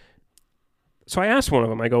guys. So I asked one of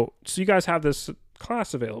them, I go, so you guys have this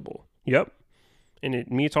class available? Yep. And it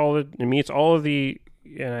meets all of the,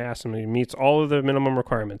 and I asked him, it meets all of the minimum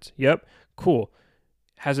requirements. Yep. Cool.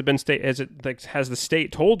 Has the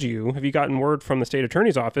state told you, have you gotten word from the state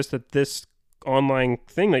attorney's office that this online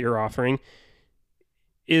thing that you're offering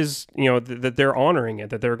is, that they're honoring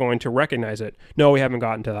it, that they're going to recognize it? No, we haven't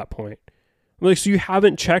gotten to that point. I'm like, so you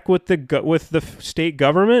haven't checked with the state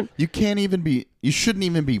government? You shouldn't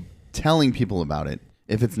even be telling people about it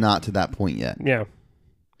if it's not to that point yet. Yeah.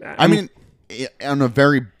 I mean, on a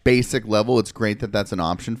very basic level, it's great that that's an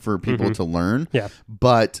option for people to learn. Yeah.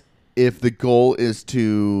 But if the goal is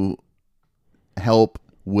to help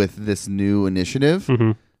with this new initiative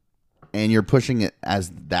and you're pushing it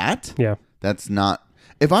as that, yeah, that's not.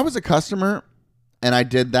 If I was a customer and I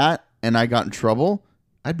did that and I got in trouble,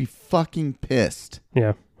 I'd be fucking pissed.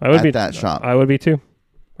 Yeah. I would at be that shop. I would be too.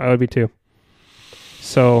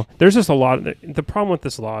 So there's just a lot. The problem with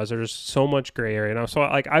this law is there's so much gray area now. So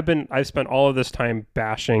I've spent all of this time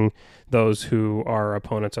bashing those who are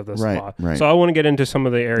opponents of this law. Right. So I want to get into some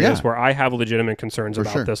of the areas Yeah. where I have legitimate concerns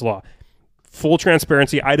about sure. this law. Full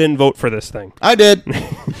transparency, I didn't vote for this thing, I did.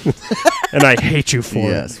 and I hate you for it.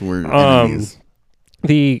 Yes, we're enemies.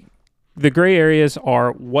 The gray areas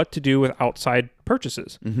are what to do with outside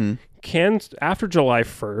purchases. Can after July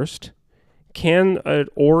 1st, can a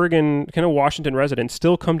Washington resident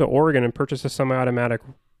still come to Oregon and purchase a semi-automatic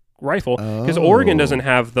rifle? Because Oregon doesn't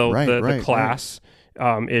have the class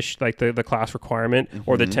the class requirement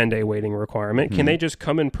or the 10-day waiting requirement. Can they just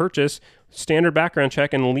come and purchase standard background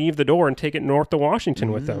check and leave the door and take it north to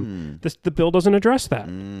Washington with them? The bill doesn't address that.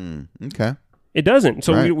 Okay. It doesn't.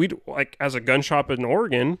 So Right. we like as a gun shop in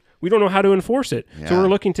Oregon, we don't know how to enforce it. So Yeah. we're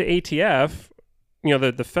looking to ATF,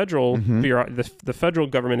 the federal bureau, the federal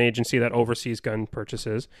government agency that oversees gun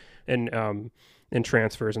purchases and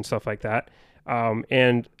transfers and stuff like that.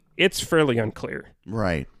 And it's fairly unclear.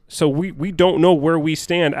 Right. So we don't know where we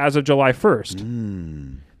stand as of July 1st.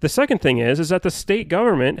 The second thing is that the state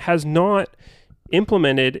government has not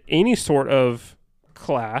implemented any sort of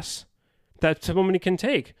class that somebody can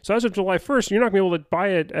take. So as of July 1st, you're not going to be able to buy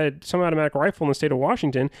a semi-automatic rifle in the state of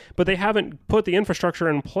Washington, but they haven't put the infrastructure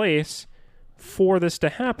in place for this to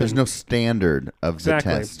happen. There's no standard of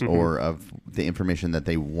Exactly. the test or of the information that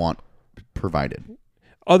they want provided.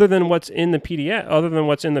 Other than what's in the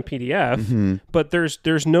PDF, but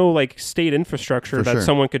there's no like state infrastructure For that sure.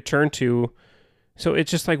 someone could turn to. So it's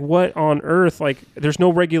just like, what on earth? Like, there's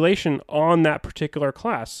no regulation on that particular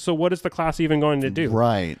class. So what is the class even going to do?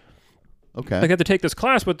 Right. Okay. Like, I have to take this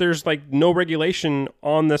class, but there's like no regulation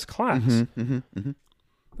on this class.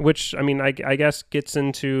 Which, I mean, I guess gets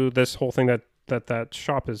into this whole thing that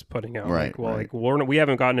shop is putting out. Right, right. We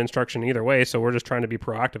haven't gotten instruction either way, so we're just trying to be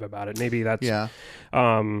proactive about it. Maybe that's Yeah.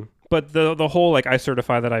 But the whole like I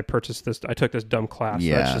certify that I purchased this, I took this dumb class.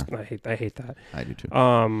 Yeah. That's just, I hate that. I do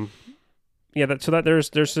too. Yeah. There's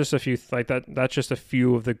just a few like that. That's just a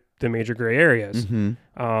few of the major gray areas.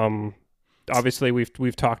 Obviously,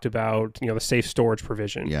 we've talked about the safe storage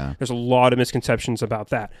provision. Yeah. There's a lot of misconceptions about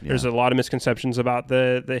that. Yeah. There's a lot of misconceptions about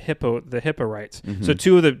the HIPAA rights. So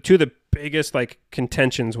two of the biggest like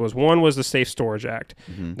contentions was the Safe Storage Act.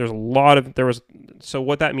 So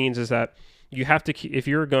what that means is that you have to keep, if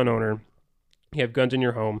you're a gun owner, you have guns in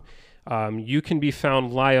your home, you can be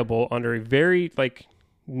found liable under a very like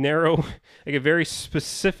narrow, like a very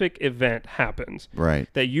specific event happens. Right.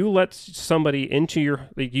 That you let somebody into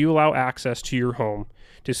you allow access to your home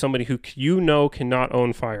to somebody who cannot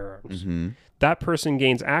own firearms. That person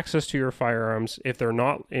gains access to your firearms if they're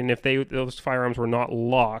not, and if those firearms were not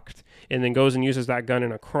locked, and then goes and uses that gun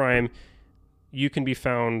in a crime, you can be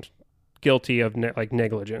found guilty of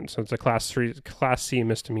negligence. So it's a class C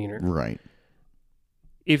misdemeanor. Right.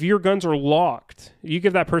 If your guns are locked, you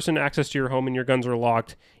give that person access to your home and your guns are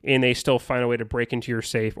locked, and they still find a way to break into your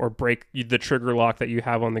safe or break the trigger lock that you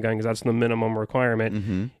have on the gun, because that's the minimum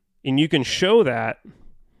requirement, and you can show that,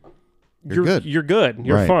 you're good.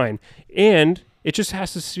 You're Right. fine. And it just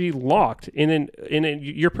has to be locked. And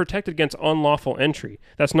you're protected against unlawful entry.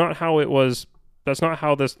 That's not how it was. That's not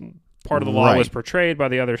how this part of the law was Right. portrayed by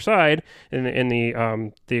the other side in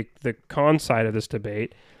the con side of this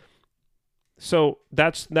debate. So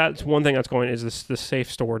that's one thing that's going is the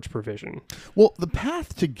safe storage provision. Well, the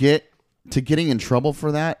path to getting in trouble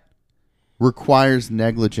for that requires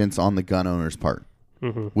negligence on the gun owner's part,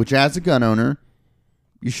 which as a gun owner,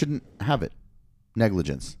 you shouldn't have it.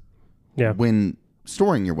 Negligence. Yeah. When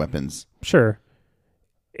storing your weapons. Sure.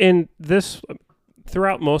 In this,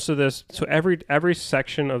 throughout most of this, so every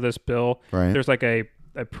section of this bill, Right. there's like a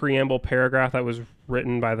preamble paragraph that was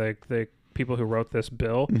written by the people who wrote this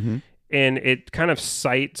bill, and it kind of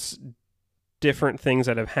cites different things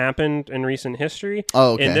that have happened in recent history.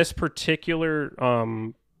 Oh, okay. And this particular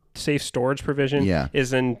safe storage provision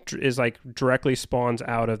is like directly spawns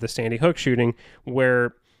out of the Sandy Hook shooting,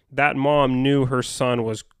 where that mom knew her son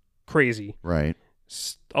was crazy, Right.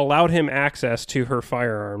 allowed him access to her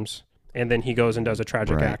firearms, and then he goes and does a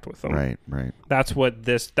tragic act with them. Right. That's where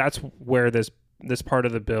this part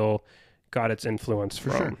of the bill got its influence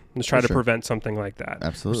from. sure. Let's try For to sure. prevent something like that.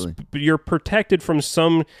 Absolutely. But you're protected from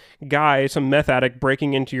some guy, some meth addict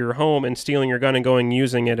breaking into your home and stealing your gun and going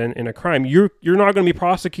using it in a crime. You're not going to be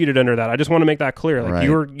prosecuted under that. I just want to make that clear. Like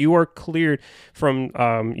Right. you are cleared from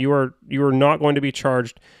you are not going to be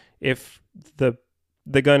charged if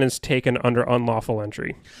the gun is taken under unlawful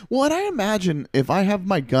entry. Well, and I imagine if I have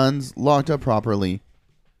my guns locked up properly,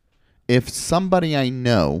 if somebody I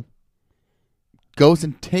know goes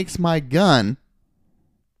and takes my gun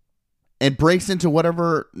and breaks into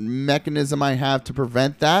whatever mechanism I have to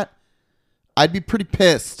prevent that, I'd be pretty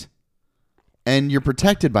pissed. And you're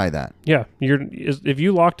protected by that. Yeah, if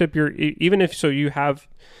you locked up even if so you have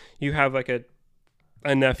like a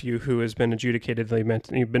nephew who has been adjudicated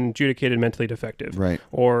mentally defective, Right.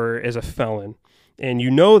 or is a felon, and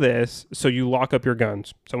you know this, so you lock up your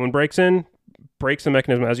guns. Someone breaks the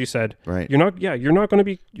mechanism, as you said. Right. You're not going to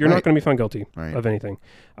be Right. found guilty Right. of anything.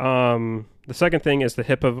 The second thing is the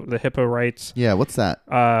HIPAA rights. Yeah, what's that?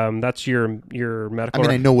 That's your medical. I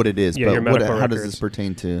mean, I know what it is, Yeah, but your medical how does records. this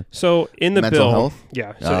pertain to? So in the Mental bill, health?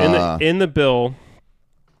 yeah. So in the bill,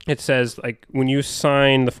 it says, like, when you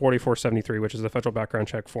sign the 4473, which is the federal background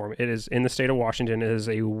check form, it is in the state of Washington. It is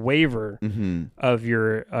a waiver of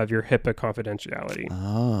your HIPAA confidentiality.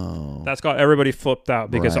 Oh, That's got everybody flipped out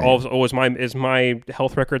because Right. is my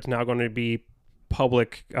health records now going to be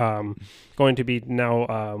public? Going to be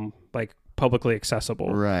now like publicly accessible?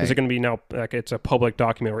 Right. Is it going to be now like it's a public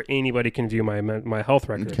document where anybody can view my health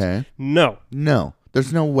records? okay. No.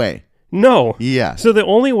 There's no way. No. Yeah. So the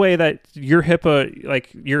only way that your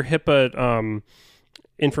HIPAA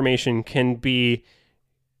information can be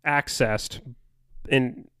accessed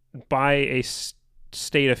by a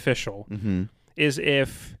state official is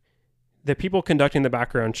if the people conducting the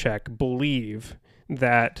background check believe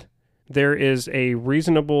that there is a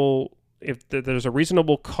reasonable there's a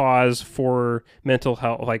reasonable cause for mental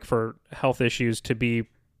health, like for health issues, to be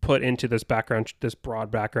put into this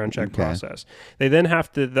broad background check process. They then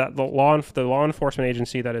have to the law enforcement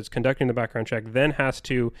agency that is conducting the background check then has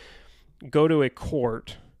to go to a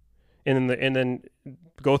court and then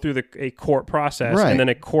go through a court process, Right. and then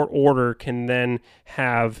a court order can then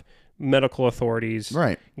have medical authorities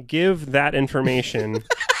Right. give that information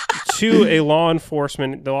to the law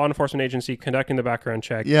enforcement agency conducting the background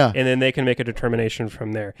check, Yeah. and then they can make a determination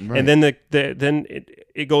from there. Right. And then then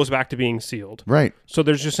it goes back to being sealed. Right. So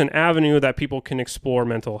there's just an avenue that people can explore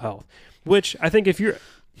mental health, which I think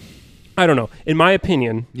I don't know. In my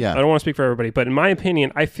opinion, Yeah. I don't want to speak for everybody, but in my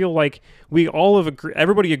opinion, I feel like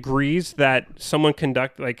everybody agrees that someone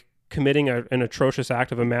committing an atrocious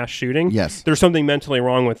act of a mass shooting, Yes. there's something mentally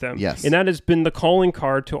wrong with them. Yes. And that has been the calling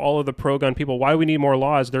card to all of the pro-gun people. Why we need more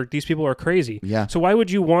laws? These people are crazy. Yeah. So why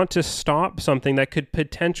would you want to stop something that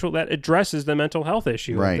that addresses the mental health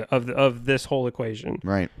issue Right. of this whole equation?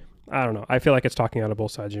 Right. I don't know. I feel like it's talking out of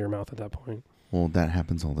both sides of your mouth at that point. Well, that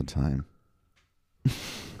happens all the time.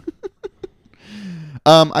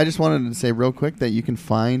 I just wanted to say real quick that you can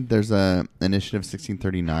find there's a Initiative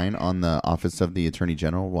 1639 on the Office of the Attorney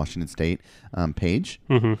General, Washington State page,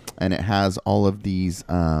 and it has all of these.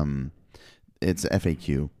 It's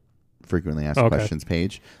FAQ, frequently asked questions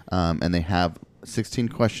page, and they have 16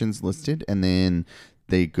 questions listed, and then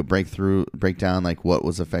they could break down like what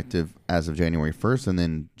was effective as of January 1st, and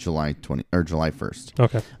then July 1st.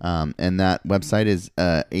 Okay. And that website is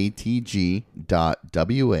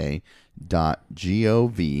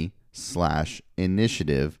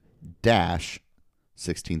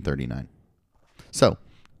atg.wa.gov/initiative-1639. So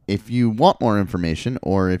if you want more information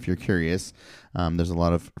or if you're curious, there's a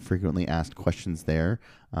lot of frequently asked questions there.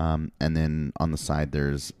 And then on the side,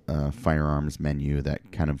 there's a firearms menu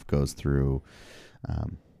that kind of goes through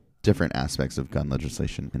different aspects of gun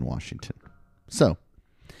legislation in Washington. So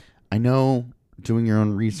I know doing your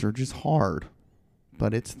own research is hard,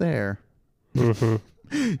 but it's there. You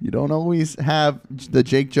don't always have the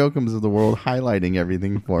Jake Jokums of the world highlighting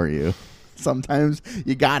everything for you. Sometimes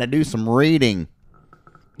you got to do some reading.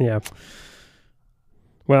 Yeah.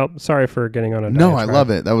 Well, sorry for getting on a No, I diatribe. love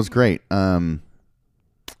it. That was great.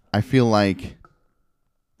 I feel like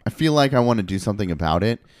I want to do something about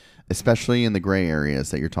it, especially in the gray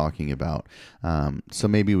areas that you're talking about. So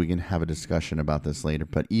maybe we can have a discussion about this later.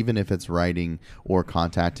 But even if it's writing or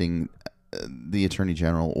contacting the Attorney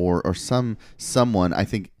General or someone, I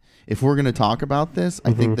think if we're going to talk about this,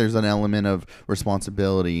 I think there's an element of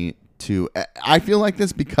responsibility to. I feel like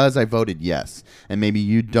this because I voted yes, and maybe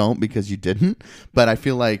you don't because you didn't. But I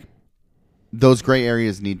feel like those gray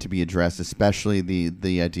areas need to be addressed, especially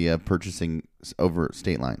the idea of purchasing over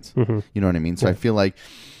state lines. You know what I mean? So I feel like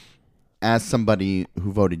as somebody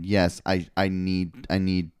who voted yes, I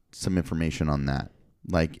need some information on that.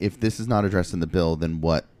 Like, if this is not addressed in the bill, then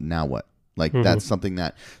what? Now what? Like, that's something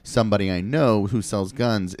that somebody I know who sells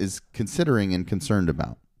guns is considering and concerned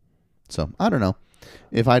about. So, I don't know.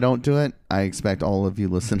 If I don't do it, I expect all of you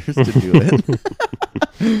listeners to do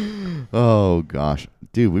it. Oh, gosh.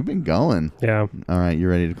 Dude, we've been going. Yeah. All right, you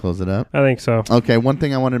ready to close it up? I think so. Okay, one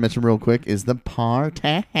thing I wanted to mention real quick is the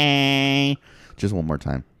party. Just one more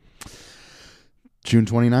time. June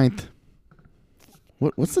 29th.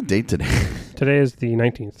 What's the date today? Today is the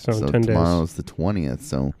 19th, so in 10 days. Tomorrow's the 20th,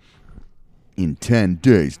 so in 10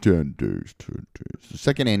 days. The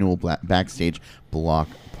second annual Backstage Block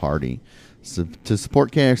Party. So to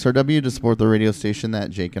support KXRW, to support the radio station that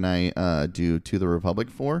Jake and I do To the Republic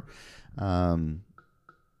for, we'll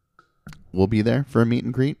be there for a meet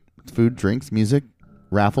and greet. Food, drinks, music,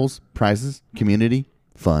 raffles, prizes, community,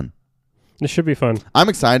 fun. This should be fun. I'm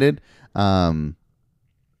excited. Is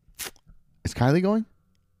Kylie going?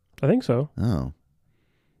 I think so. Oh.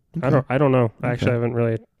 I don't know. Okay. Actually, I haven't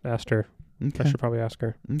really asked her. Okay. I should probably ask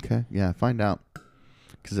her. Okay. Yeah, find out.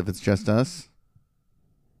 Because if it's just us,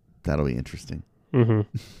 that'll be interesting. Mm-hmm.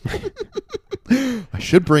 I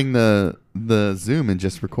should bring the Zoom and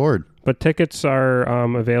just record. But tickets are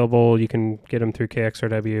available. You can get them through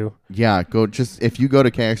KXRW. Yeah, if you go to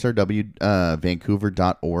KXRW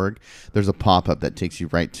Vancouver.org, there's a pop-up that takes you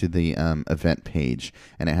right to the event page,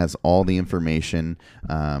 and it has all the information.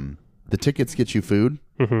 The tickets get you food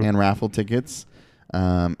and raffle tickets,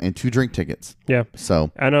 and 2 drink tickets. Yeah. So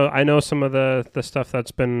I know some of the stuff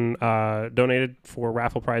that's been donated for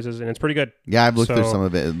raffle prizes, and it's pretty good. yeah, I've looked through some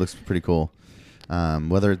of it. It looks pretty cool.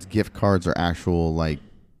 Whether it's gift cards or actual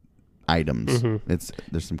items,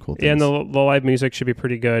 there's some cool things. Yeah, and the live music should be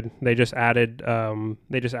pretty good. They just added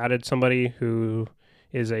somebody who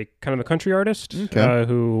is a kind of a country artist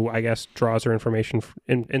who I guess draws her inspiration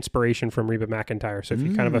from Reba McEntire. So if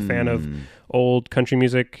you're kind of a fan of old country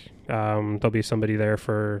music, there'll be somebody there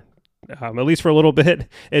for at least for a little bit.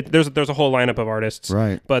 There's a whole lineup of artists,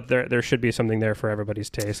 right? But there should be something there for everybody's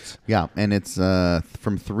tastes. Yeah, and it's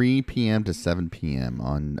from 3 p.m. to 7 p.m.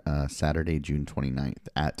 on Saturday, June 29th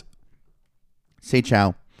at Say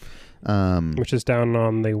Chow. Which is down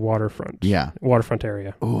on the waterfront. Yeah. Waterfront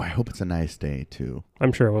area. Oh, I hope it's a nice day, too.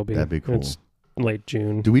 I'm sure it will be. That'd be cool. It's late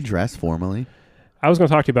June. Do we dress formally? I was going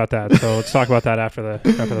to talk to you about that, so let's talk about that after the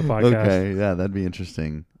podcast. Okay, yeah, that'd be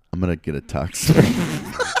interesting. I'm going to get a tux.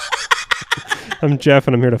 I'm Jeff,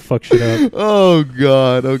 and I'm here to fuck shit up. Oh,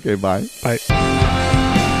 God. Okay, bye. Bye.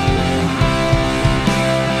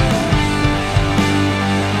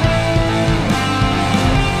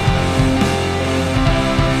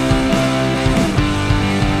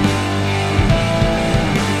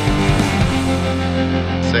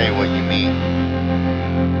 Say what you mean.